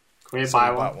 Can we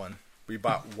buy one? We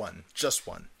bought one. Just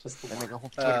one. Just the one.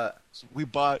 So we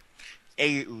bought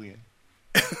a Ouya.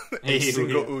 A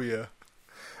single Ouya.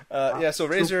 So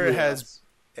Razer has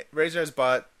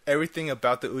bought everything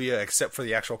about the Ouya except for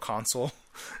the actual console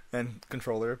and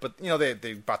controller. But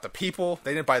they bought the people.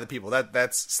 They didn't buy the people.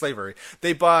 That's slavery.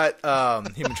 They bought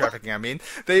human trafficking. I mean,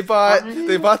 they bought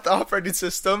the operating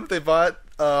system. They bought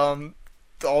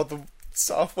all the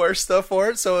software stuff for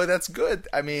it. So that's good.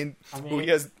 I mean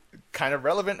Ouya's kind of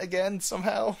relevant again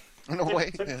somehow. In a way,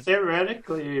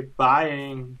 theoretically,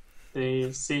 buying the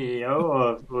CEO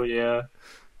of Ouya,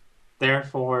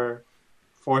 therefore,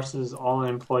 forces all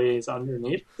employees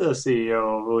underneath the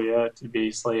CEO of Ouya to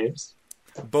be slaves.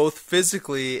 Both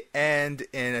physically and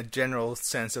in a general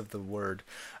sense of the word.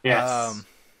 Yes.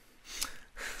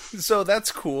 So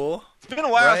that's cool. It's been a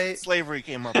while since slavery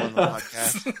came up on the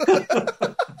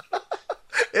podcast.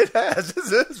 It has.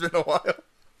 It's been a while.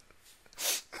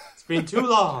 It's been too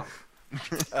long.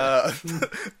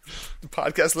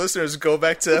 Podcast listeners, go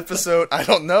back to episode, I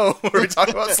don't know, where we talk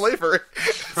about slavery.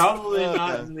 Probably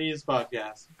not in these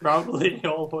podcasts. Probably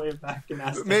all the way back in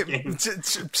Aztec Games.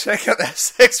 Check out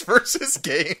SX versus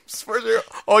Games for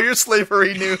all your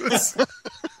slavery news.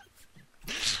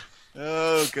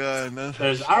 Oh, God. No.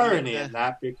 There's irony in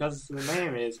that because the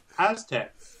name is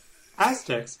Aztecs.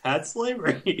 Aztecs had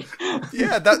slavery.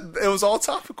 Yeah, it was all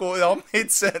topical. It all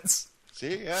made sense.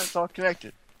 See? Yeah, it's all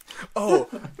connected. Oh,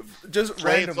 just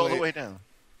randomly. all the way down.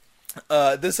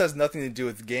 This has nothing to do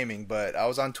with gaming, but I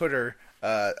was on Twitter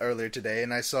earlier today,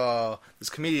 and I saw this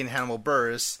comedian, Hannibal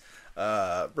Buress,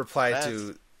 reply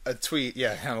to a tweet.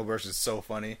 Yeah, Hannibal Buress is so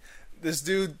funny. This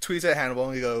dude tweets at Hannibal,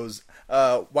 and he goes,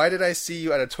 why did I see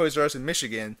you at a Toys R Us in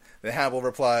Michigan? Then Hannibal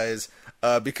replies,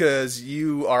 because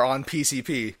you are on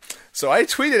PCP. So I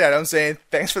tweeted at him saying,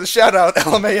 thanks for the shout out,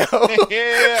 LMAO.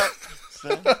 Yeah.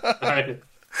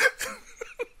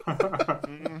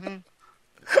 Mm-hmm.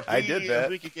 I did that. If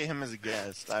we could get him as a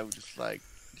guest, I would just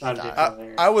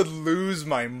I would lose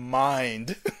my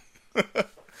mind.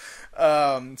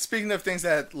 Speaking of things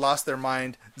that lost their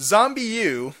mind, Zombie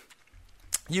U.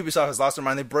 Ubisoft has lost their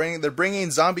mind. They're bringing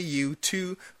Zombie U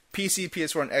to PC,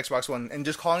 PS4, and Xbox One, and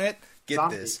just calling it.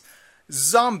 This,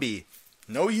 Zombie,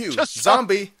 no U, just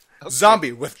Zombie, okay.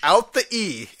 Zombie without the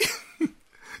E.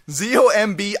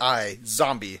 ZOMBI,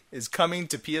 Zombie is coming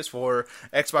to PS4,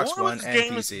 Xbox One, and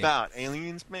game PC. Is about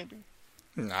aliens, maybe.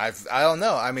 I don't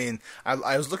know. I mean,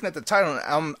 I was looking at the title,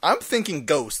 and I'm thinking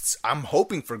ghosts. I'm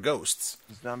hoping for ghosts.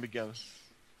 Zombie ghosts.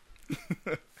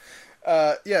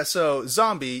 Yeah. So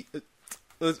Zombie.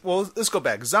 Well, let's go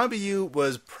back. Zombie U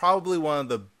was probably one of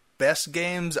the best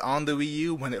games on the Wii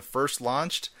U when it first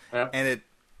launched, and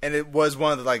it was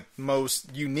one of the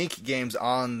most unique games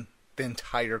on the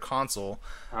entire console.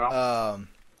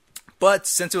 But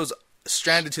since it was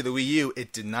stranded to the Wii U,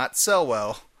 it did not sell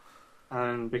well.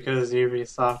 And because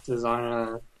Ubisoft is on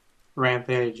a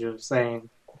rampage of saying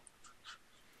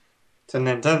to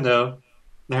Nintendo,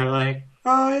 they're like,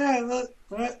 "Oh yeah,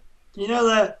 you know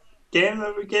that game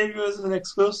that we gave you as an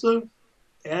exclusive?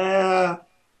 Yeah.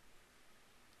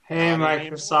 Hey,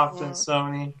 Microsoft and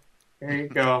Sony, here you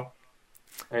go."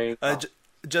 There you go.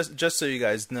 Just so you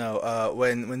guys know,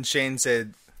 when Shane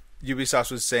said Ubisoft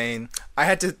was saying, I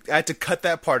had to cut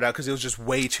that part out because it was just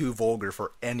way too vulgar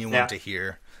for anyone to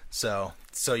hear. So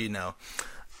you know.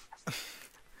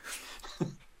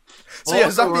 So yeah,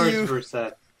 Zombie U.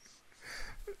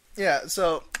 Yeah,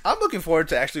 so I'm looking forward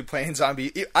to actually playing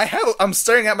Zombie U. I'm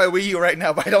staring at my Wii U right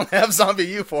now, but I don't have Zombie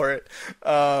U for it.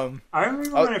 I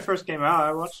remember when it first came out,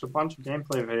 I watched a bunch of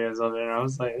gameplay videos of it, and I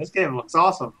was like, this game looks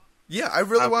awesome. Yeah, I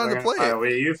really wanted to play it.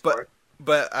 Wii U for it.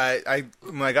 But I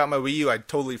when I got my Wii U, I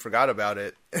totally forgot about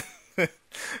it.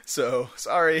 So,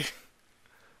 sorry.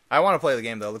 I want to play the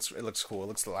game, though. It looks cool. It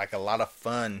looks like a lot of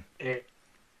fun. I'm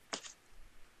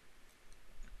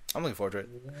looking forward to it.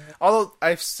 Although,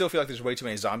 I still feel like there's way too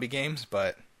many zombie games,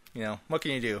 but, you know, what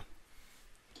can you do?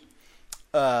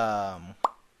 I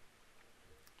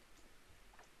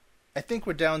think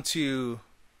we're down to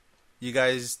you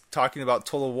guys talking about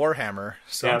Total Warhammer,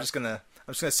 so I'm just gonna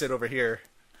sit over here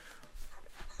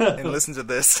and listen to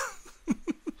this.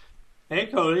 Hey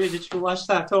Cody, did you watch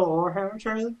that Total Warhammer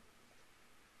trailer?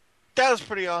 That was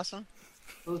pretty awesome.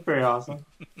 It was pretty awesome.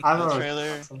 I thought it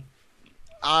was awesome.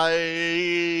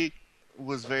 I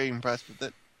was very impressed with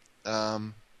it.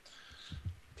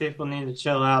 People need to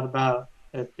chill out about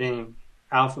it being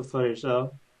alpha footage,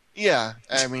 though. Yeah,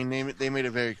 I mean, they made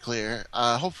it very clear.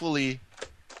 Hopefully,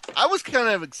 I was kind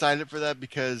of excited for that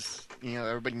because, you know,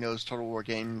 everybody knows Total War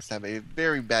games have a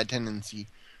very bad tendency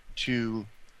to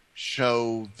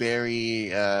show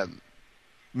very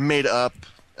made up,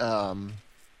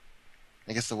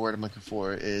 I guess the word I'm looking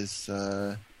for is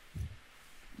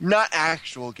not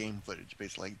actual game footage,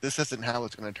 basically. This isn't how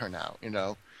it's going to turn out, you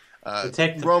know.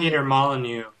 Take the Peter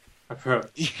Molyneux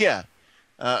approach. Yeah.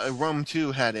 Rome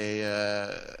 2 had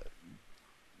a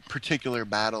particular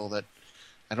battle that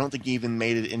I don't think even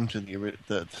made it into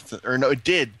or no, it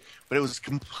did, but it was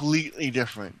completely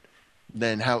different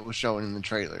than how it was shown in the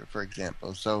trailer, for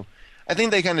example. So I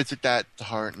think they kind of took that to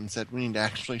heart and said, we need to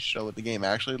actually show what the game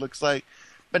actually looks like.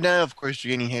 But now, of course,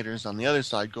 you're getting haters on the other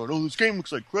side going, oh, this game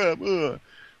looks like crap.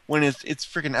 When it's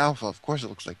freaking alpha, of course it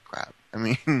looks like crap. I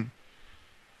mean,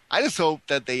 I just hope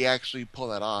that they actually pull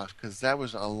that off, because that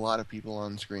was a lot of people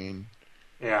on screen.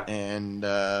 Yeah. And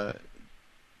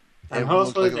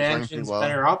hopefully the engine's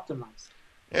better optimized.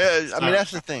 Yeah, I mean,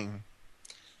 that's the thing.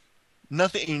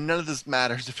 None of this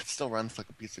matters if it still runs like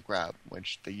a piece of crap,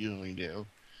 which they usually do.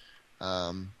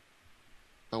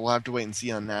 But we'll have to wait and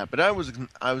see on that. But I was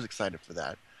excited for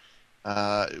that.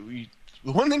 The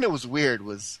one thing that was weird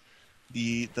was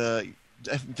the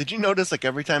Did you notice, like,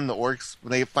 every time the orcs,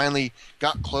 when they finally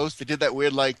got close, they did that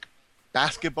weird, like,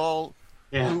 basketball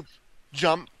hoop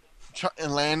jump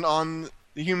and land on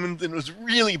the humans, and it was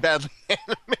really badly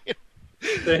animated.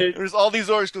 There was all these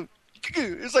orcs going,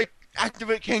 it was like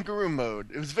activate kangaroo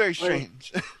mode. It was very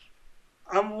strange.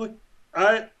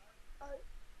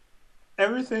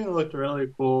 Everything looked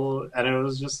really cool, and it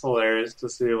was just hilarious to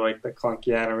see, like, the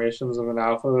clunky animations of an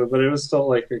alpha, but it was still,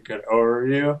 like, a good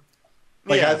overview.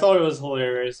 Like, I thought it was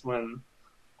hilarious when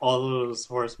all those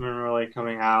horsemen were, like,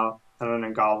 coming out, and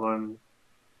then a goblin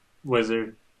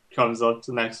wizard comes up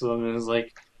to next to them and is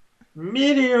like,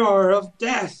 "Meteor of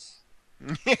death!"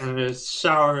 And it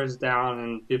showers down,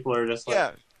 and people are just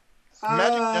like,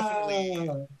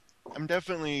 Magic I'm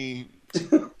definitely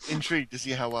intrigued to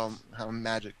see how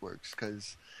magic works,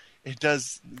 because it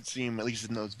does seem, at least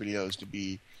in those videos, to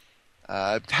be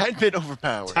a tad bit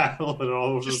overpowered.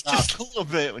 Just a little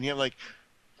bit, when you have like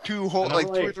two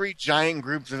or three giant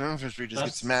groups of infantry just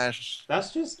get smashed.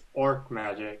 That's just orc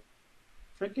magic.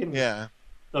 Freaking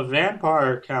the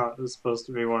vampire count is supposed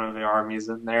to be one of the armies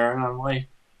in there, and I'm like,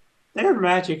 their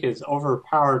magic is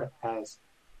overpowered as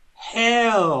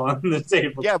hell on the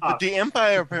tabletop. Yeah, but the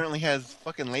Empire apparently has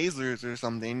fucking lasers or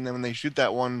something, and when they shoot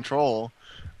that one troll,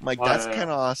 I'm like, that's kind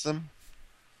of awesome.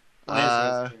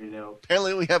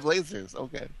 Apparently we have lasers.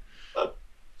 Okay.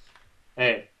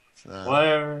 Hey,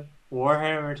 whatever.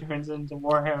 Warhammer turns into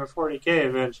Warhammer 40k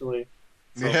eventually.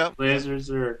 So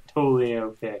lasers are totally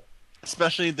okay.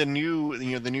 Especially the new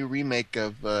remake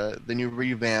of the new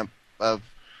revamp of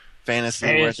Fantasy,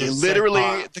 where they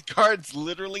the cards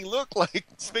literally look like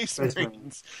Space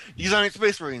Marines. These aren't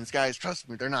Space Marines, guys. Trust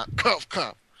me, they're not.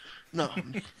 Cough. No,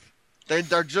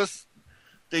 they're just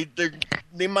they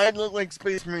might look like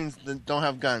Space Marines that don't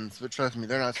have guns, but trust me,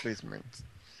 they're not Space Marines.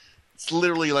 It's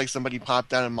literally like somebody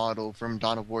popped out a model from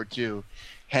Dawn of War 2,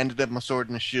 handed them a sword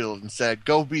and a shield, and said,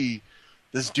 "Go be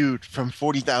this dude from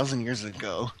 40,000 years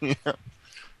ago."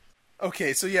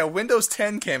 Okay, so yeah, Windows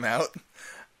 10 came out.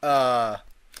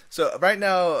 So right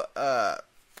now,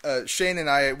 Shane and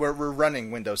I, we're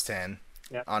running Windows 10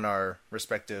 on our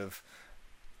respective,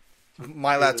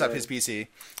 my laptop, his PC,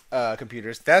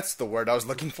 computers. That's the word I was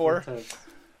looking for.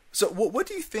 So what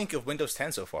do you think of Windows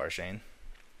 10 so far, Shane?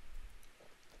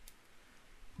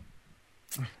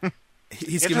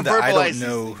 He's giving the I don't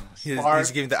know.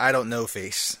 He's giving the I don't know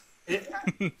face.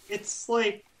 It's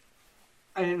like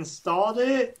I installed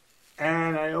it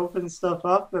and I opened stuff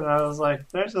up and I was like,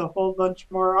 "There's a whole bunch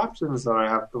more options that I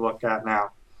have to look at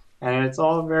now," and it's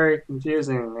all very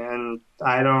confusing and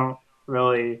I don't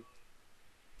really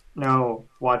know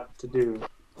what to do.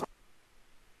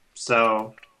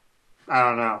 So I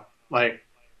don't know. Like,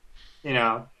 you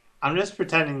know, I'm just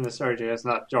pretending the surgery is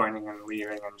not joining and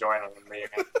leaving and joining and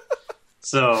leaving.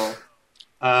 So,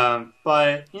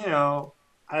 but, you know,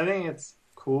 I think it's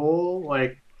cool.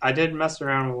 Like, I did mess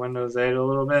around with Windows 8 a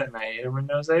little bit, and I hated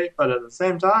Windows 8, but at the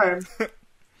same time,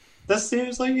 this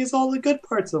seems like it's all the good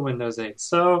parts of Windows 8.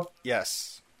 So,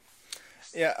 yes.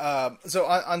 Yeah, so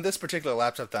on this particular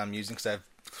laptop that I'm using, because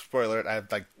spoiler alert, I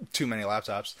have like too many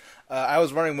laptops. I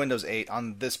was running Windows 8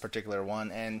 on this particular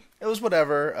one, and it was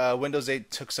whatever. Windows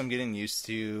 8 took some getting used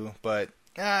to, but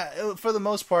for the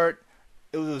most part,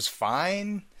 it was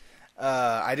fine.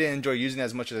 I didn't enjoy using it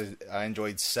as much as I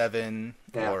enjoyed 7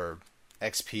 or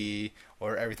XP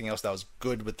or everything else that was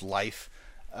good with life.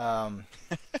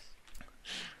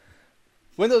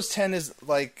 Windows 10 is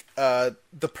like the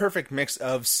perfect mix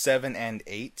of 7 and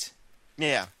 8.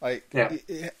 Yeah.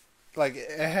 It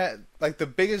had like the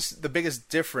biggest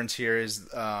difference here is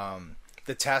the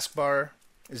taskbar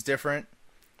is different.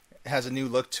 It has a new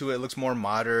look to it. It looks more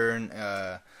modern.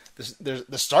 There's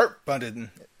the start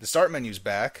button, the start menu's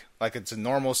back, like it's a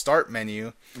normal start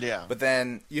menu. Yeah. But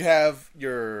then you have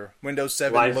your Windows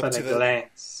 7 life look at to a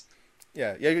glance.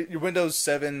 Your Windows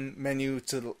 7 menu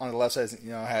on the left side,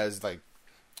 has like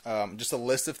just a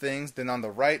list of things. Then on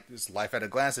the right is life at a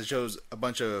glance. It shows a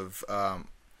bunch of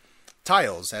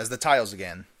tiles, as the tiles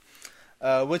again,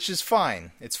 which is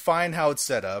fine. It's fine how it's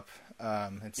set up. I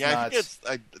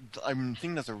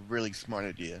think that's a really smart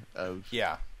idea of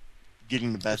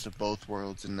getting the best of both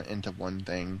worlds into one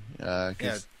thing.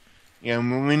 We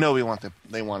know they want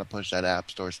to push that App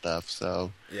Store stuff.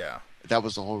 So that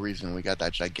was the whole reason we got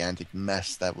that gigantic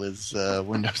mess that was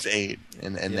Windows 8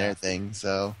 and their thing.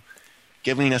 So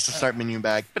giving us the start menu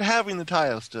back, but having the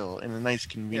tile still in a nice,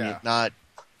 convenient, not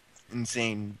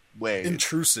insane way.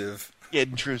 Intrusive. Yeah,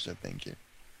 intrusive. Thank you.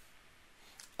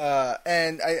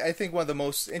 And I think one of the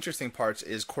most interesting parts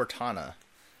is Cortana.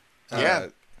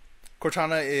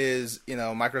 Cortana is,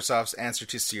 Microsoft's answer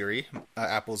to Siri,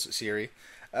 Apple's Siri.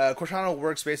 Cortana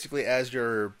works basically as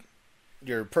your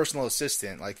personal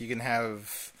assistant. Like, you can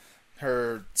have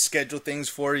her schedule things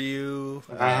for you.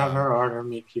 I have her order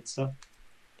me pizza.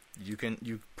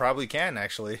 You probably can,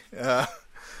 actually.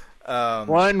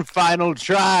 One final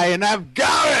try, and I've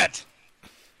got it!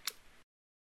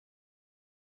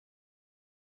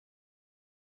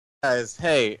 Guys,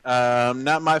 hey,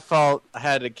 not my fault. I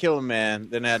had to kill a man,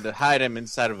 then I had to hide him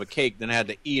inside of a cake, then I had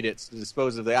to eat it to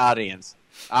dispose of the audience.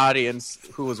 Audience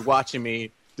who was watching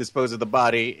me dispose of the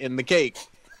body in the cake.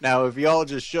 Now, if y'all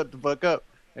just shut the fuck up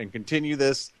and continue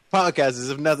this podcast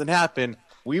as if nothing happened,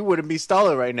 we wouldn't be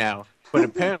stalling right now. But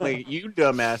apparently, you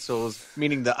dumb assholes,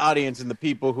 meaning the audience and the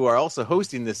people who are also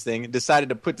hosting this thing, decided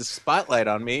to put the spotlight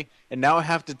on me, and now I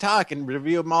have to talk and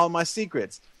reveal all my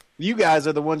secrets. You guys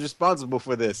are the ones responsible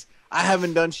for this. I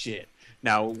haven't done shit.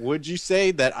 Now, would you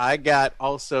say that I got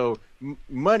also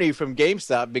money from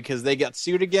GameStop because they got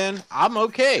sued again? I'm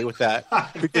okay with that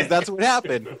because that's what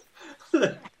happened.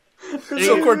 So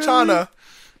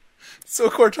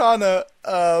Cortana,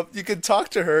 you can talk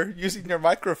to her using your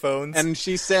microphones. And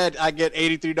she said I get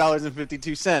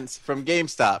 $83.52 from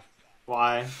GameStop.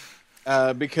 Why?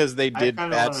 Because they did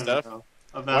bad stuff.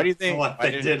 Why do you think what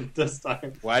they did this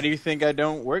time? Why do you think I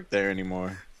don't work there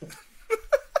anymore?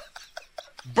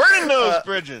 Burning those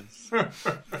bridges.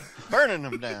 Burning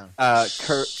them down.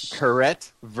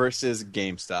 Correct versus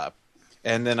GameStop.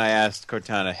 And then I asked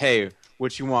Cortana, hey,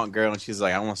 what you want, girl? And she's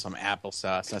like, I want some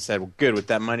applesauce. And I said, well, good. With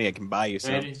that money, I can buy you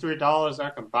some. $83, I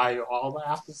can buy you all the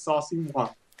applesauce you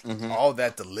want. Mm-hmm. All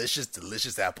that delicious,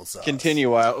 delicious applesauce.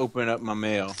 Continue while I open up my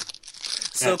mail.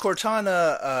 So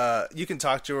Cortana, you can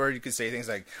talk to her. You can say things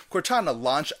like, Cortana,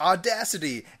 launch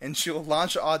Audacity. And she'll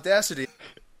launch Audacity.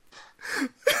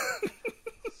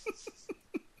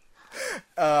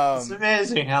 It's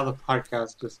amazing how the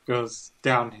podcast just goes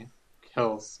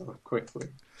downhill so quickly.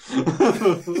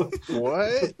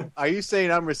 What? Are you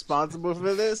saying I'm responsible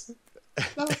for this?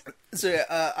 So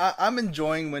yeah, I'm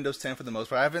enjoying Windows 10 for the most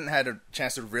part. I haven't had a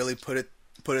chance to really put it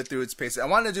through its paces. I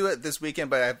wanted to do it this weekend,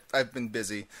 but I've been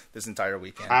busy this entire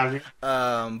weekend. Have you?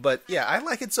 But yeah, I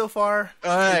like it so far.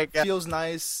 All right, it feels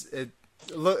nice. It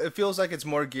feels like it's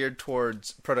more geared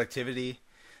towards productivity.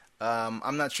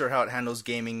 I'm not sure how it handles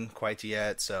gaming quite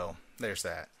yet, so there's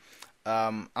that.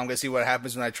 I'm gonna see what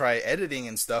happens when I try editing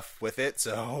and stuff with it.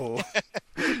 So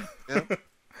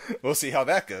we'll see how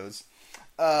that goes.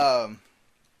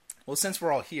 Well, since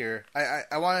we're all here,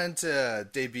 I wanted to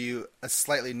debut a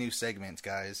slightly new segment,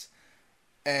 guys,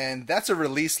 and that's a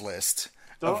release list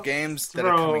of games that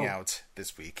are coming out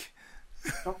this week.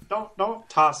 Don't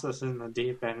toss us in the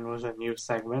deep end with a new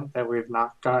segment that we've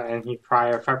not got any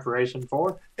prior preparation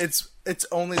for. It's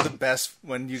only the best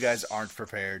when you guys aren't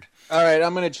prepared. All right,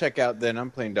 I'm gonna check out then.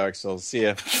 I'm playing Dark Souls. See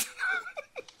ya.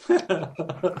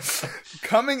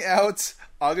 Coming out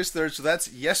August 3rd, so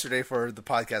that's yesterday for the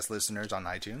podcast listeners on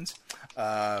iTunes.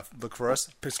 Look for us,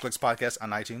 Pixclicks Podcast on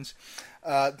iTunes.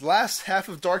 Last Half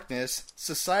of Darkness,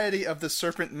 Society of the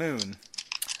Serpent Moon.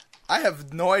 I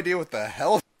have no idea what the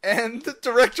hell. And the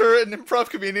director and improv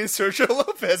comedian Sergio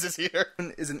Lopez is here.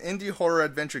 Is an indie horror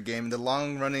adventure game in the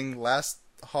long-running Last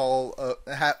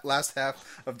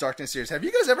Half of Darkness series. Have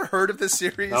you guys ever heard of this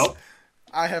series? Nope.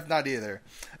 I have not either.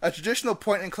 A traditional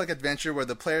point-and-click adventure where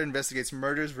the player investigates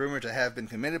murders rumored to have been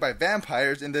committed by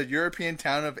vampires in the European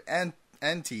town of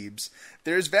Antibes.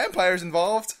 There's vampires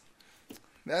involved.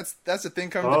 That's a thing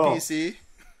coming to PC.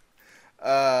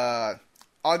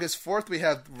 August 4th, we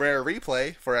have Rare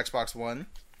Replay for Xbox One.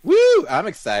 Woo! I'm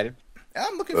excited.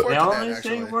 I'm looking forward to that, actually. The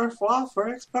only thing worthwhile for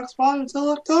Xbox One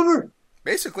until October.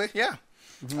 Basically, yeah.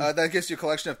 Mm-hmm. That gives you a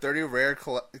collection of 30 rare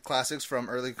classics from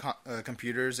early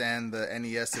computers and the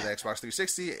NES to the Xbox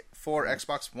 360 for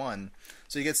Xbox One.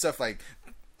 So you get stuff like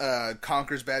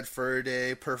Conker's Bad Fur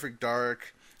Day, Perfect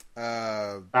Dark,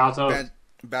 Battletoads,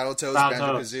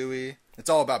 Banjo-Kazooie.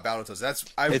 It's all about Battletoads. That's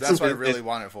what I really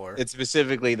want it for. It's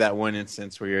specifically that one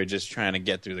instance where you're just trying to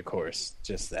get through the course.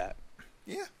 Just that.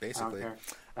 Yeah, basically.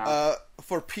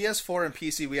 For PS4 and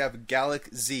PC, we have Gallic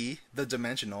Z, The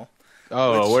Dimensional.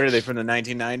 Oh, what are they from the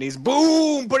 1990s?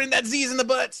 Boom! Putting that Z's in the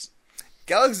butts!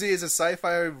 Gallic Z is a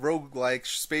sci-fi roguelike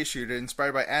space shooter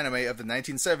inspired by anime of the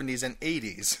 1970s and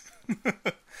 80s.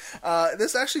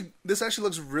 This actually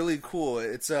looks really cool.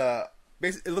 It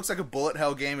looks like a bullet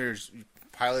hell game. You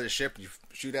pilot a ship, you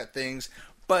shoot at things.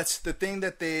 But the thing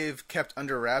that they've kept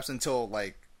under wraps until,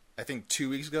 like, I think 2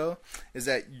 weeks ago, is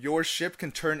that your ship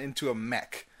can turn into a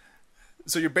mech.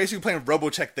 So you're basically playing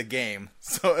RoboCheck the game.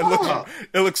 So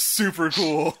it looks super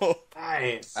cool.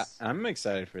 Nice. I'm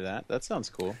excited for that. That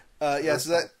sounds cool. So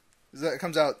that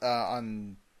comes out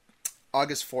on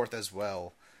August 4th as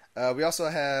well. We also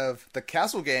have the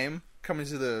Castle game coming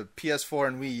to the PS4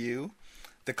 and Wii U.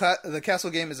 The Castle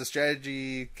game is a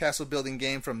strategy castle building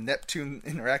game from Neptune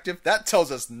Interactive. That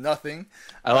tells us nothing.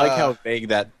 I like how vague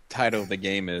that title of the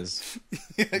game is.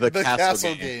 The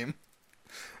Castle game.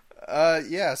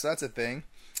 Yeah, so that's a thing.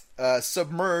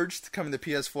 Submerged, coming to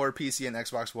PS4, PC, and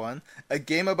Xbox One. A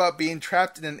game about being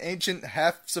trapped in an ancient,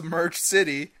 half-submerged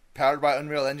city powered by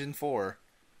Unreal Engine 4.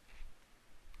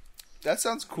 That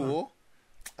sounds cool.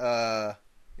 Yeah.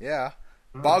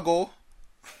 Boggle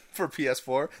for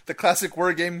PS4. The classic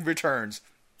word game returns.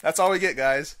 That's all we get,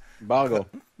 guys. Boggle.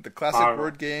 The classic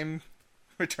word game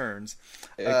returns.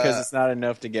 Because it's not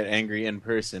enough to get angry in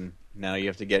person. Now you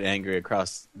have to get angry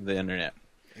across the internet.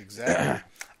 Exactly.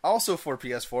 Also for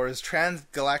PS4 is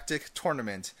Transgalactic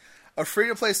Tournament, a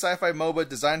free-to-play sci-fi MOBA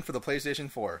designed for the PlayStation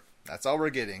 4. That's all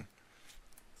we're getting.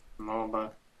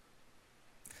 MOBA.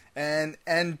 And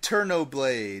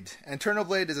Anternoblade.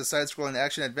 Anternoblade is a side-scrolling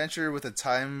action-adventure with a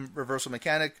time reversal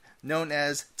mechanic known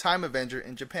as Time Avenger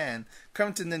in Japan,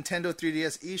 coming to Nintendo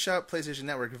 3DS eShop, PlayStation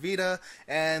Network Vita,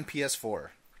 and PS4.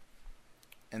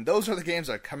 And those are the games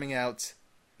that are coming out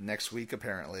next week,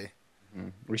 apparently.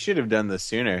 We should have done this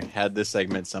sooner, had this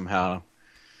segment somehow.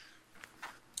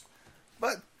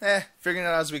 But, figuring it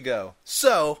out as we go.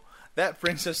 So, that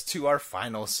brings us to our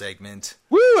final segment.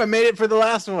 Woo! I made it for the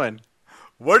last one.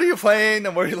 What are you playing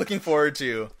and what are you looking forward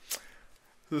to?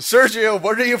 Sergio,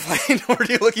 what are you playing and what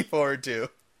are you looking forward to?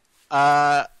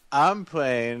 I'm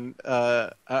playing,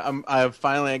 I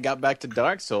finally got back to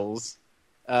Dark Souls.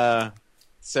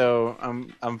 So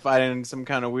I'm fighting some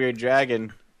kind of weird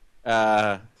dragon,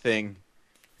 thing,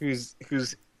 who's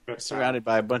surrounded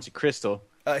by a bunch of crystal.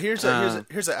 Here's an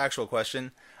actual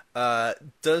question.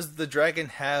 Does the dragon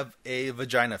have a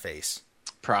vagina face?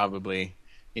 Probably.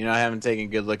 I haven't taken a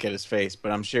good look at his face, but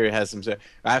I'm sure it has some.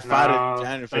 I fought a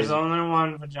vagina face. There's only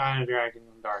one vagina dragon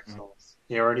in Dark Souls.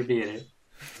 You already beat it.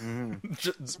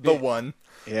 Just the one.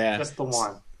 Yeah. Just the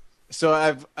one. So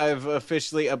I've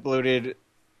officially uploaded.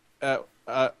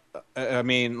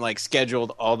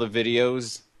 Scheduled all the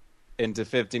videos into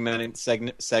 50-minute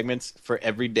segments for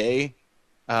every day.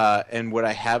 And what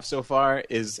I have so far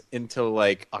is until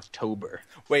October.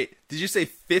 Wait, did you say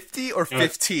 50 or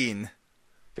 15?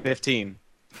 15.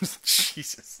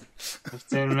 Jesus.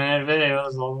 15-minute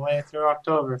videos all the way through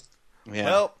October. Yeah.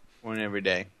 Well, one every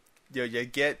day. You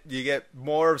get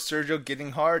more of Sergio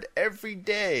getting hard every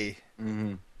day.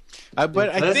 Mm-hmm. But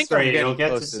I think you'll get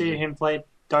to see him play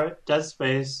Dead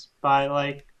Space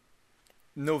by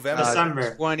November.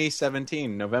 December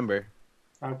 2017, November.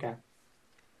 Okay.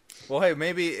 Well, hey,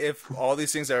 maybe if all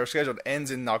these things that are scheduled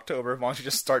ends in October, why don't you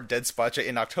just start Dead Space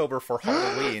in October for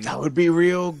Halloween? That would be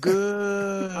real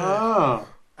good.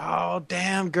 Oh,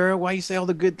 damn, girl. Why you say all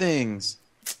the good things?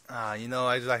 I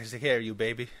just like to take care of you,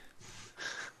 baby.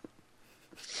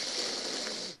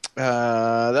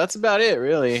 That's about it,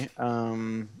 really.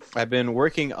 I've been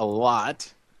working a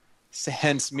lot,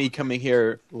 hence me coming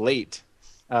here late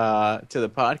to the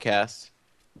podcast.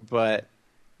 But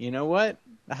you know what?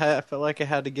 I felt like I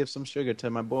had to give some sugar to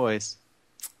my boys.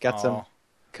 Got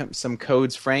some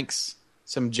Codes Franks,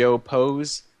 some Joe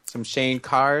Poes, some Shane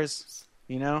Cars.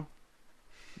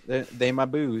 They my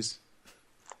booze.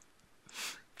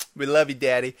 We love you,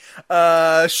 Daddy.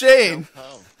 Shane.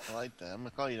 Oh, I like that. I'm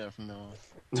gonna call you that from now on.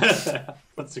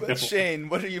 Shane,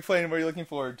 what are you playing? What are you looking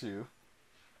forward to?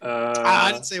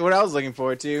 I didn't say what I was looking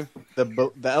forward to.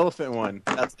 The elephant one.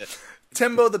 That's it.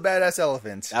 Timbo the Badass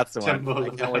Elephant. That's the one. Timbo I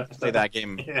can't wait to play that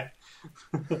game. Yeah.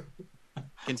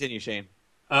 Continue, Shane.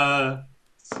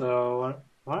 So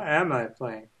what am I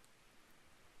playing?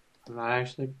 I'm not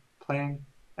actually playing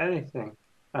anything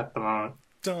at the moment.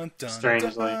 Dun, dun,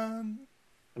 Strangely. dun.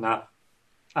 Enough.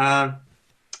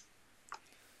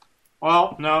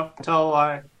 Well, no, tell a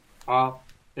lie. Well,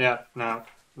 yeah, no,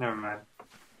 never mind.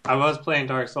 I was playing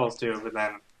Dark Souls 2, but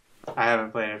then I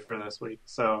haven't played it for this week,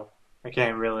 so I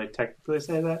can't really technically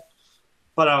say that.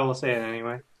 But I will say it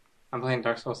anyway. I'm playing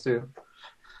Dark Souls 2.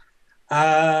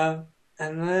 And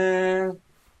then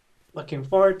looking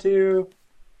forward to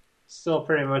still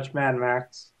pretty much Mad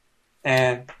Max.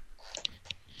 And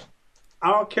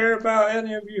I don't care about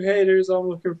any of you haters. I'm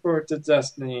looking forward to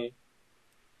Destiny.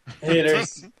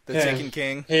 Haters. The Taken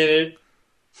King. Hate it.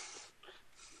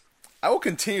 I will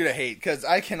continue to hate because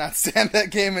I cannot stand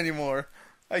that game anymore.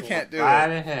 I can't do it.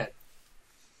 Right ahead.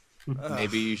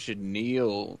 Maybe you should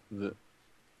kneel.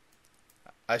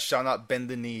 I shall not bend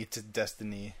the knee to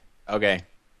Destiny. Okay.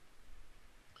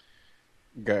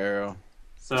 Girl.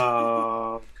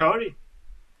 So, Cody,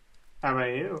 how about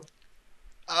you?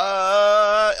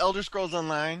 Elder Scrolls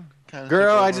Online.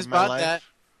 Girl, I just bought that.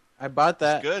 I bought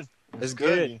that. It's good. It's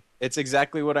good. It's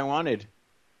exactly what I wanted.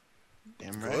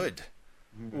 Damn right. Good.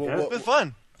 It's been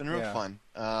fun. It's been real fun.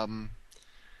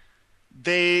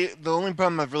 The only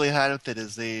problem I've really had with it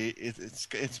is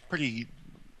it's pretty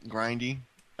grindy.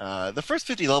 The first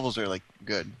 50 levels are like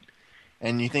good,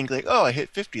 and you think like, oh, I hit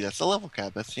 50. That's the level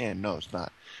cap. No, it's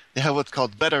not. They have what's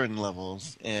called veteran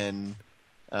levels, and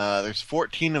there's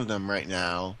 14 of them right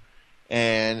now,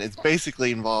 and it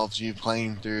basically involves you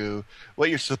playing through. What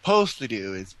you're supposed to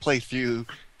do is play through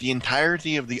the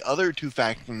entirety of the other two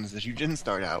factions that you didn't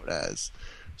start out as.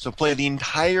 So play the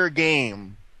entire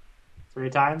game 3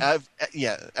 times.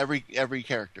 Every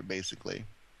character basically.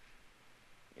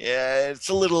 Yeah, it's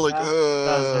a little like.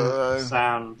 Doesn't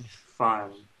sound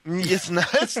fun. It's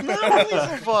not really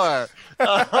so far.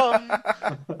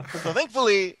 So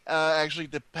thankfully, actually,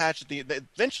 the patch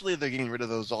eventually they're getting rid of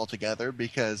those altogether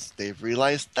because they've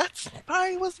realized that's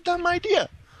probably was a dumb idea.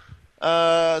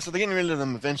 So they're getting rid of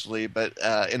them eventually, but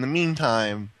in the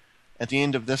meantime, at the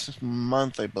end of this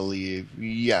month, I believe,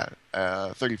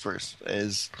 31st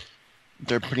is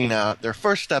they're putting out their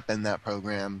first step in that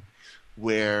program,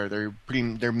 where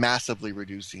they're massively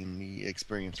reducing the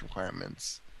experience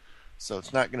requirements. So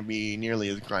it's not going to be nearly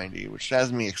as grindy, which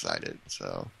has me excited.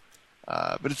 So,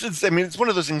 but it's one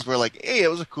of those things where like, hey, it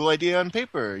was a cool idea on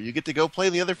paper. You get to go play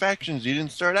the other factions you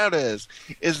didn't start out as.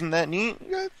 Isn't that neat?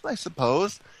 Yeah, I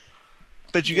suppose.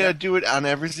 But you got to do it on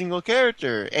every single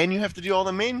character, and you have to do all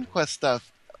the main quest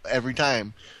stuff every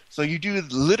time. So you do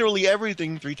literally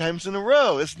everything 3 times in a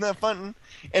row. Isn't that fun?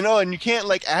 And you can't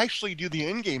like actually do the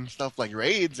in-game stuff like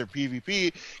raids or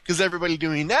PvP because everybody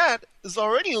doing that is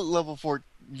already level 4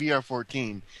 VR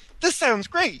 14. This sounds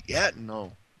great. Yeah,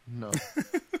 no.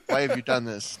 Why have you done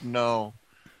this? No.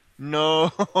 So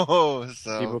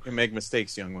people can make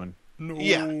mistakes, young one. No.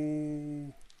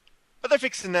 Yeah. But they're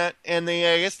fixing that, and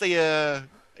their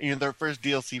first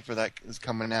DLC for that is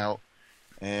coming out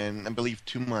in, I believe,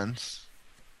 2 months.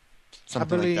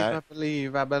 Something like that. I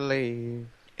believe.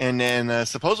 And then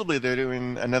supposedly they're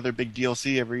doing another big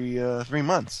DLC every 3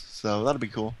 months, so that'll be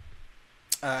cool.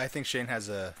 I think Shane has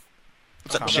a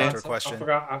Shane? question.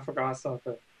 I forgot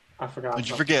something. What'd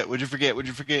you forget?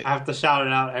 I have to shout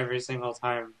it out every single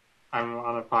time I'm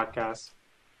on a podcast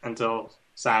until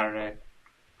Saturday.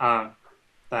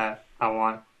 That I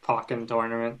want Pokken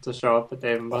Tournament to show up at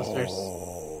Dave & Buster's.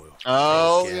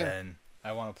 Oh, yeah.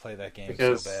 I want to play that game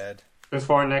because so bad.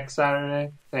 Before next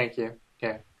Saturday? Thank you.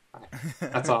 Okay. Bye.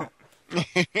 That's all.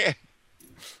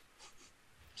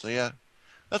 So yeah,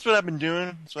 that's what I've been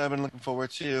doing. That's what I've been looking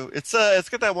forward to. It's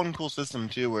got that one cool system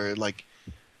too, where like,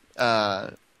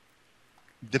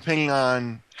 depending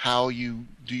on how you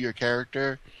do your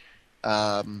character,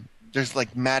 there's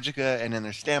like magicka and then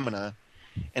there's stamina,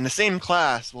 and the same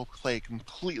class will play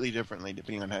completely differently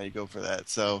depending on how you go for that.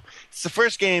 So it's the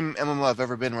first game MMO I've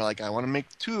ever been where like I want to make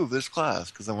 2 of this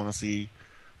class because I want to see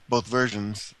both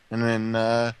versions, and then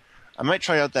I might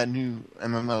try out that new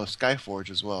MMO Skyforge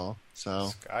as well.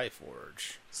 So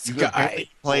Skyforge. You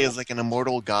play as like an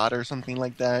immortal god or something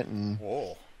like that, and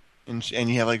whoa. And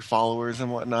you have like followers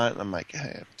and whatnot. And I'm like,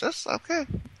 hey, just okay.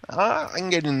 I can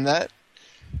get in that.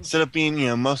 Instead of being,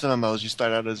 most MMOs, you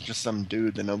start out as just some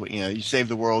dude that nobody, you save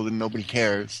the world and nobody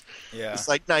cares. Yeah. It's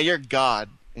like, nah, you're God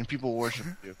and people worship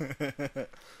you.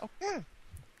 Okay.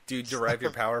 Do you derive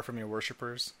your power from your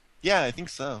worshippers? Yeah, I think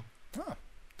so. Huh.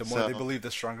 The more they believe,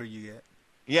 the stronger you get.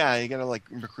 Yeah, you gotta like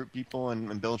recruit people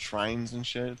and build shrines and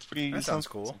shit. It's pretty. That sounds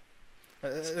cool.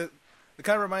 It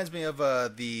kind of reminds me of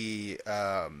the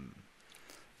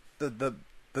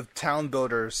town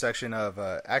builder section of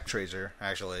ActRaiser,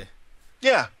 actually.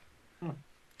 Yeah, and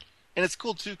it's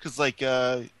cool too because like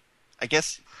I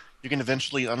guess you can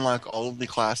eventually unlock all of the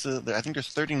classes. I think there's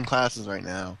 13 classes right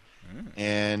now,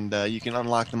 and you can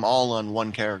unlock them all on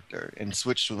one character and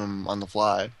switch to them on the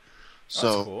fly. So,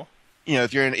 that's cool.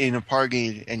 If you're in a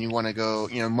party and you want to go,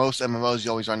 most MMOs you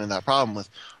always run into that problem with.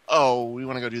 Oh, we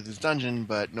want to go do this dungeon,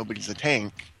 but nobody's a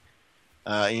tank.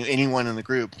 Anyone in the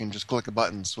group can just click a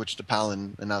button, switch to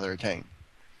Paladin, and now they're a tank.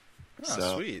 Oh,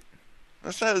 so, sweet.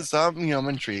 That's I'm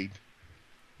intrigued.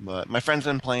 But my friend's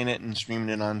been playing it and streaming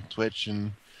it on Twitch,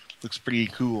 and looks pretty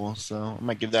cool. So I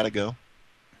might give that a go.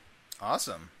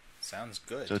 Awesome. Sounds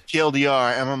good. So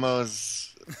TLDR,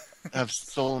 MMOs have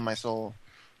stolen my soul,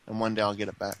 and one day I'll get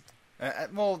it back.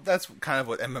 Well, that's kind of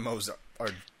what MMOs are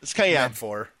meant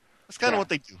for. That's kind of what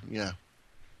they do, yeah.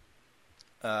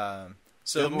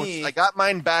 So I got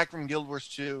mine back from Guild Wars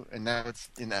 2, and now it's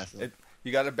in Esso.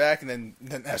 You got it back, and then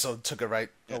Esso took it right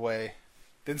away.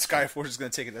 Then Skyforge is going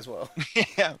to take it as well.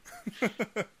 Yeah.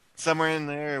 Somewhere in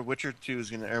there, Witcher 3 is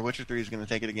going to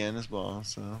take it again as well.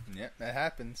 So yeah, that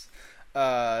happens.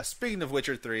 Speaking of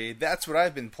Witcher 3, that's what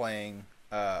I've been playing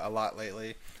a lot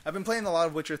lately. I've been playing a lot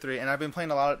of Witcher 3, and I've been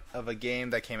playing a lot of a game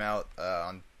that came out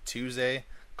on Tuesday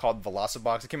called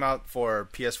Velocibox. It came out for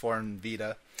PS4 and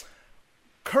Vita.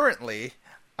 Currently,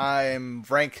 I'm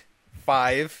rank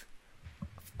 5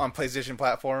 on PlayStation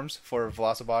platforms for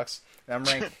Velocibox, and I'm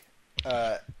rank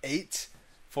 8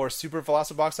 for Super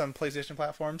Velocibox on PlayStation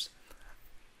platforms.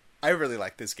 I really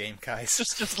like this game, guys.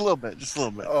 Just a little bit.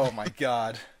 Oh my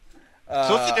god.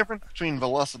 So what's the difference between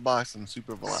Velocibox and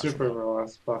Super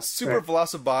Velocibox? Super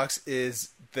Velocibox is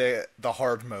the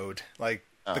hard mode, like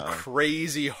the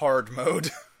crazy hard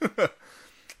mode.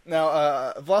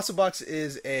 Now, Velocibox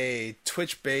is a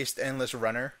Twitch-based endless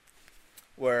runner,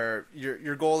 where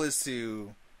your goal is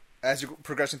to, as you're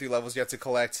progressing through levels, you have to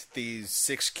collect these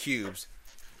 6 cubes.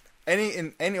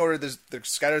 In any order, they're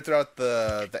scattered throughout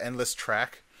the endless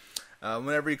track.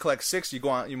 Whenever you collect 6, you go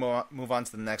on. You move on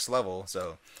to the next level.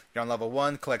 So you're on level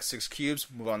 1, collect 6 cubes,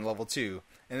 move on to level 2,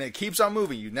 and it keeps on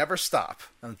moving. You never stop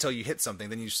until you hit something.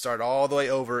 Then you start all the way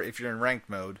over if you're in ranked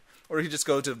mode, or you just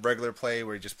go to regular play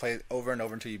where you just play it over and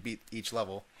over until you beat each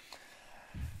level.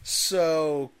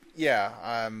 So yeah,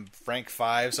 I'm rank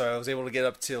 5, so I was able to get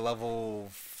up to level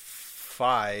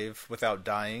 5 without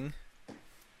dying,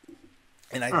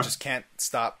 and I just can't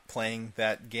stop playing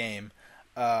that game.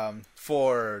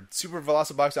 For Super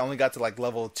Velocibox, I only got to like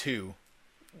level 2.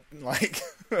 Like,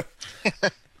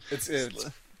 it's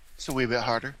a wee bit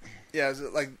harder. Yeah,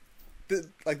 like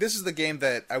this is the game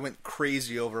that I went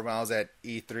crazy over when I was at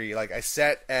E3. Like, I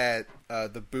sat at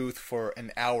the booth for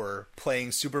an hour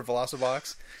playing Super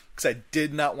Velocibox because I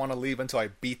did not want to leave until I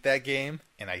beat that game,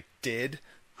 and I did.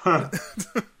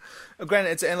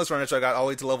 Granted, it's an endless runner, so I got all the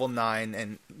way to level 9,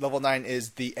 and level 9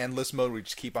 is the endless mode where you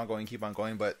just keep on going,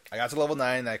 but I got to level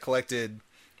 9, and I collected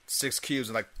 6 cubes,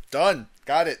 and like, done!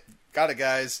 Got it,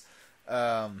 guys.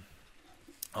 That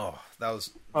was...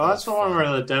 Oh, that's the one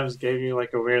where the devs gave you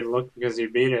like a weird look because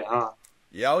you beat it, huh?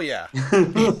 Yeah, oh yeah.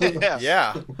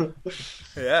 Yeah.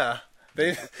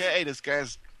 Okay, this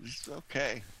guy's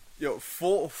okay. Yo,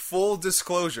 full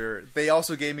disclosure, they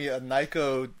also gave me a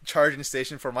Nyko charging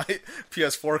station for my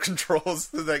PS4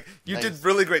 controls. Like, you Nice. did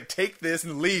really great. Take this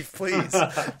and leave, please.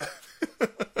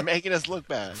 You're making us look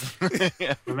bad.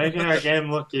 You're making our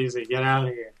game look easy. Get out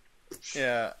of here.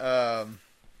 Yeah.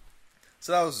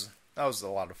 So that was a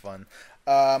lot of fun.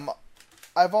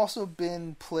 I've also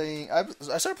been playing. I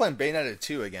started playing Bayonetta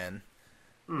 2 again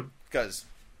because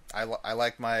I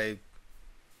like my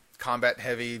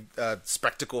combat-heavy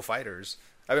spectacle fighters.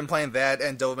 I've been playing that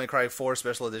and Devil May Cry 4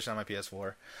 Special Edition on my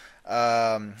PS4.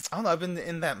 I don't know, I've been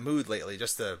in that mood lately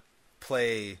just to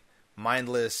play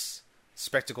mindless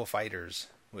spectacle fighters,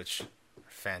 which are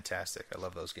fantastic. I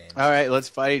love those games. All right, let's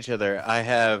fight each other. I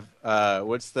have,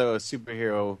 what's the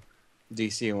superhero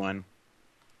DC one?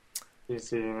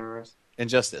 DC Universe.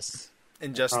 Injustice.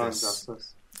 Injustice.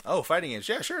 Oh, fighting games.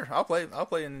 Yeah, sure. I'll play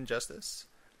in Injustice.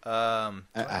 I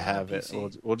have it.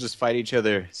 We'll just fight each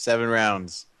other 7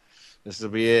 rounds. This will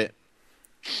be it.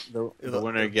 The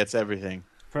winner gets everything.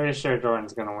 Pretty sure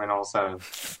Jordan's gonna win all 7.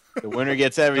 The winner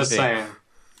gets everything. Just saying.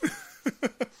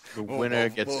 The winner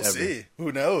gets we'll everything. See.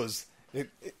 Who knows?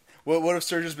 What if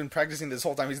Serge has been practicing this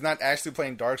whole time? He's not actually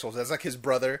playing Dark Souls. That's like his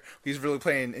brother. He's really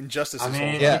playing Injustice this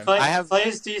whole time. Yeah, he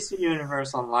plays DC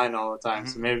Universe online all the time,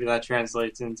 so maybe that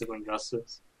translates into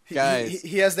Injustice. Guys,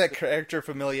 he has that character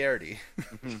familiarity.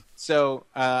 So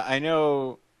I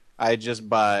know I just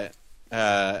bought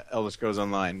Elder Scrolls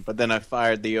Online, but then I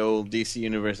fired the old DC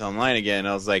Universe Online again.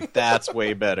 I was like, that's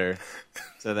way better.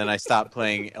 So then I stopped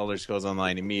playing Elder Scrolls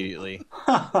Online immediately.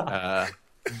 But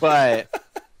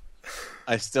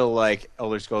I still like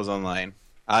Elder Scrolls Online.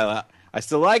 I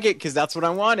still like it because that's what I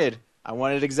wanted. I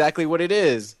wanted exactly what it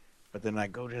is. But then I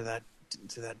go to that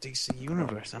DC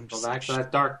Universe. I'm just go back to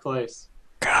that dark place.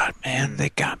 God, man, they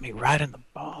got me right in the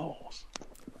balls.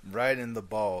 Right in the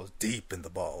balls. Deep in the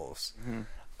balls. Mm-hmm.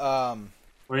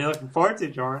 What are you looking forward to,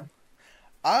 Jordan?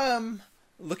 I'm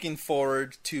looking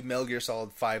forward to Metal Gear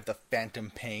Solid 5, The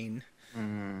Phantom Pain.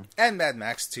 Mm-hmm. And Mad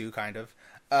Max 2, kind of.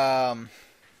 I've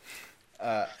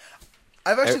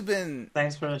actually been...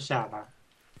 Thanks for the shout out.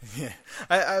 Yeah,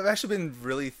 I've actually been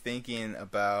really thinking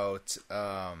about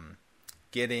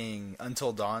getting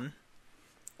Until Dawn,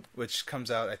 which comes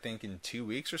out, I think, in 2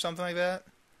 weeks or something like that.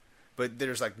 But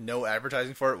there's like no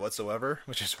advertising for it whatsoever,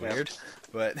 which is weird.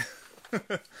 But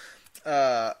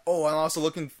I'm also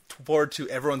looking forward to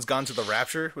Everyone's Gone to the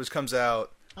Rapture, which comes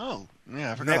out I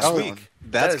forgot next week.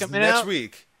 That's coming out next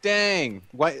week. Dang!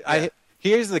 Why? Yeah.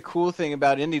 Here's the cool thing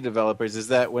about indie developers is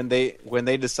that when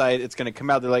they decide it's going to come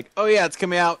out, they're like, "Oh yeah, it's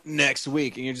coming out next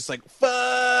week," and you're just like,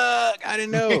 "Fuck! I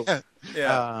didn't know."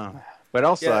 Yeah. But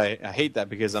also, I hate that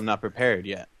because I'm not prepared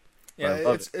yet.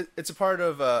 Yeah, it's a part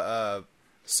of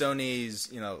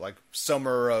Sony's, like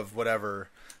summer of whatever.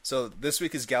 So this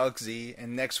week is Galaxy,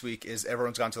 and next week is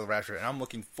Everyone's Gone to the Rapture, and I'm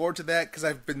looking forward to that because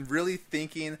I've been really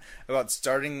thinking about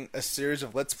starting a series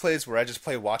of Let's Plays where I just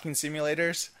play walking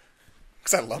simulators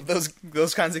because I love those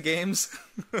kinds of games.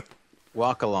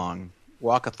 Walkathon.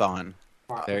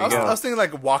 There you go. I was thinking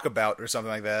like Walkabout or something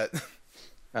like that.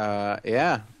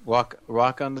 Yeah.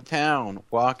 Walk on the town.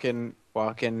 Walking,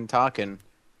 talking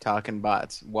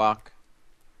bots. Walk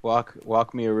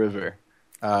me a river.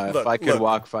 If I could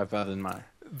walk 5,000 miles.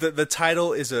 The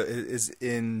title is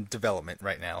in development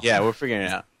right now. Yeah, we're figuring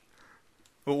it out.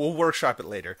 We'll workshop it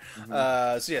later.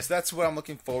 Mm-hmm. So yes, that's what I'm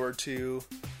looking forward to.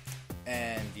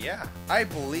 And yeah, I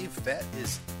believe that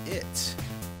is it.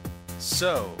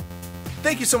 So,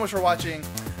 thank you so much for watching.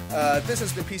 This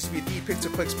has been PCB, the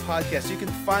Pixelclicks podcast. You can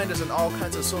find us on all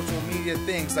kinds of social media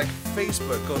things like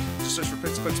Facebook. Go search for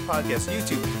Pixelclicks Podcast.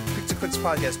 YouTube, Pixelclicks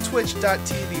Podcast.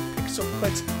 Twitch.tv,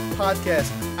 Pixelclicks Podcast.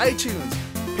 iTunes,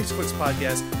 Pixelclicks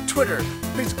Podcast. Twitter,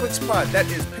 Pixelclicks Pod. That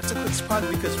is Pixelclicks Pod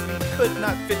because we could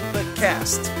not fit the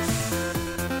cast.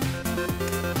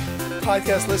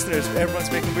 Podcast listeners, everyone's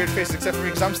making weird faces except for me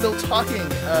because I'm still talking.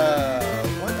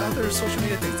 What other social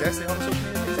media things? Did I say all the social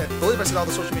media things? I believe I said all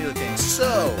the social media things.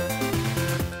 So,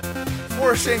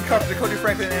 for Shane Carpenter, Cody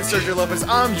Franklin, and Sergio Lopez,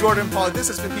 I'm Jordan Pollock. This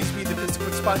has been PCB, the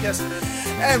Pixelclicks Podcast,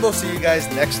 and we'll see you guys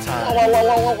next time.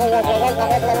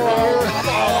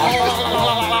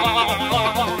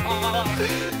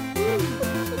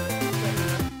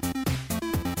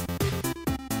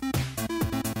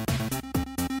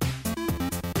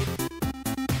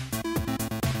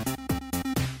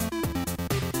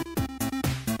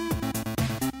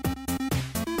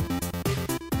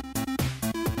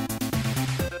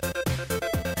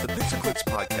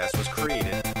 Podcast was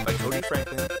created by Cody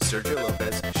Franklin, Sergio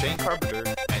Lopez, Shane Carpenter,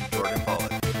 and Jordan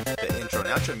Pollock. The intro and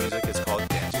outro music is called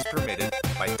Dances Permitted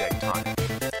by Tectonic.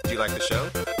 Do you like the show?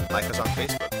 Like us on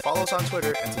Facebook, follow us on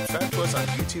Twitter, and subscribe to us on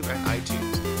YouTube and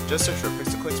iTunes. Just search for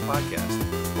Pixelclicks Podcast.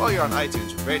 While you're on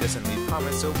iTunes, rate us and leave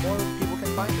comments so more people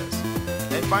can find us.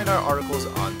 And find our articles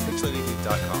on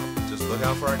pixelatedgeek.com. Just look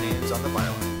out for our names on the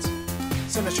bylines.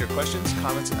 Send us your questions,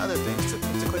 comments, and other things to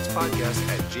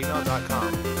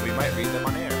pixelclickspodcast@gmail.com. We might read them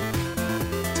on air.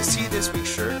 To see this week's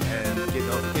shirt and get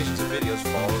notifications of videos,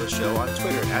 follow the show on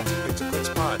Twitter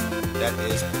 @PixelClicksPod. That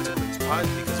is PixelClicksPod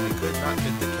because we could not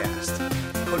fit the cast.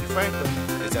 Cody Franklin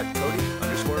is at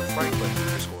Cody_Franklin_.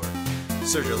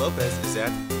 Sergio Lopez is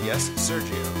at Yes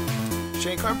Sergio.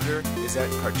 Shane Carpenter is at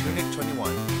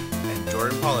Cartoonic21. And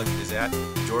Jordan Pollock is at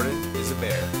Jordan is a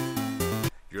Bear.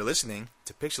 You're listening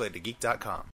to pixelatedgeek.com.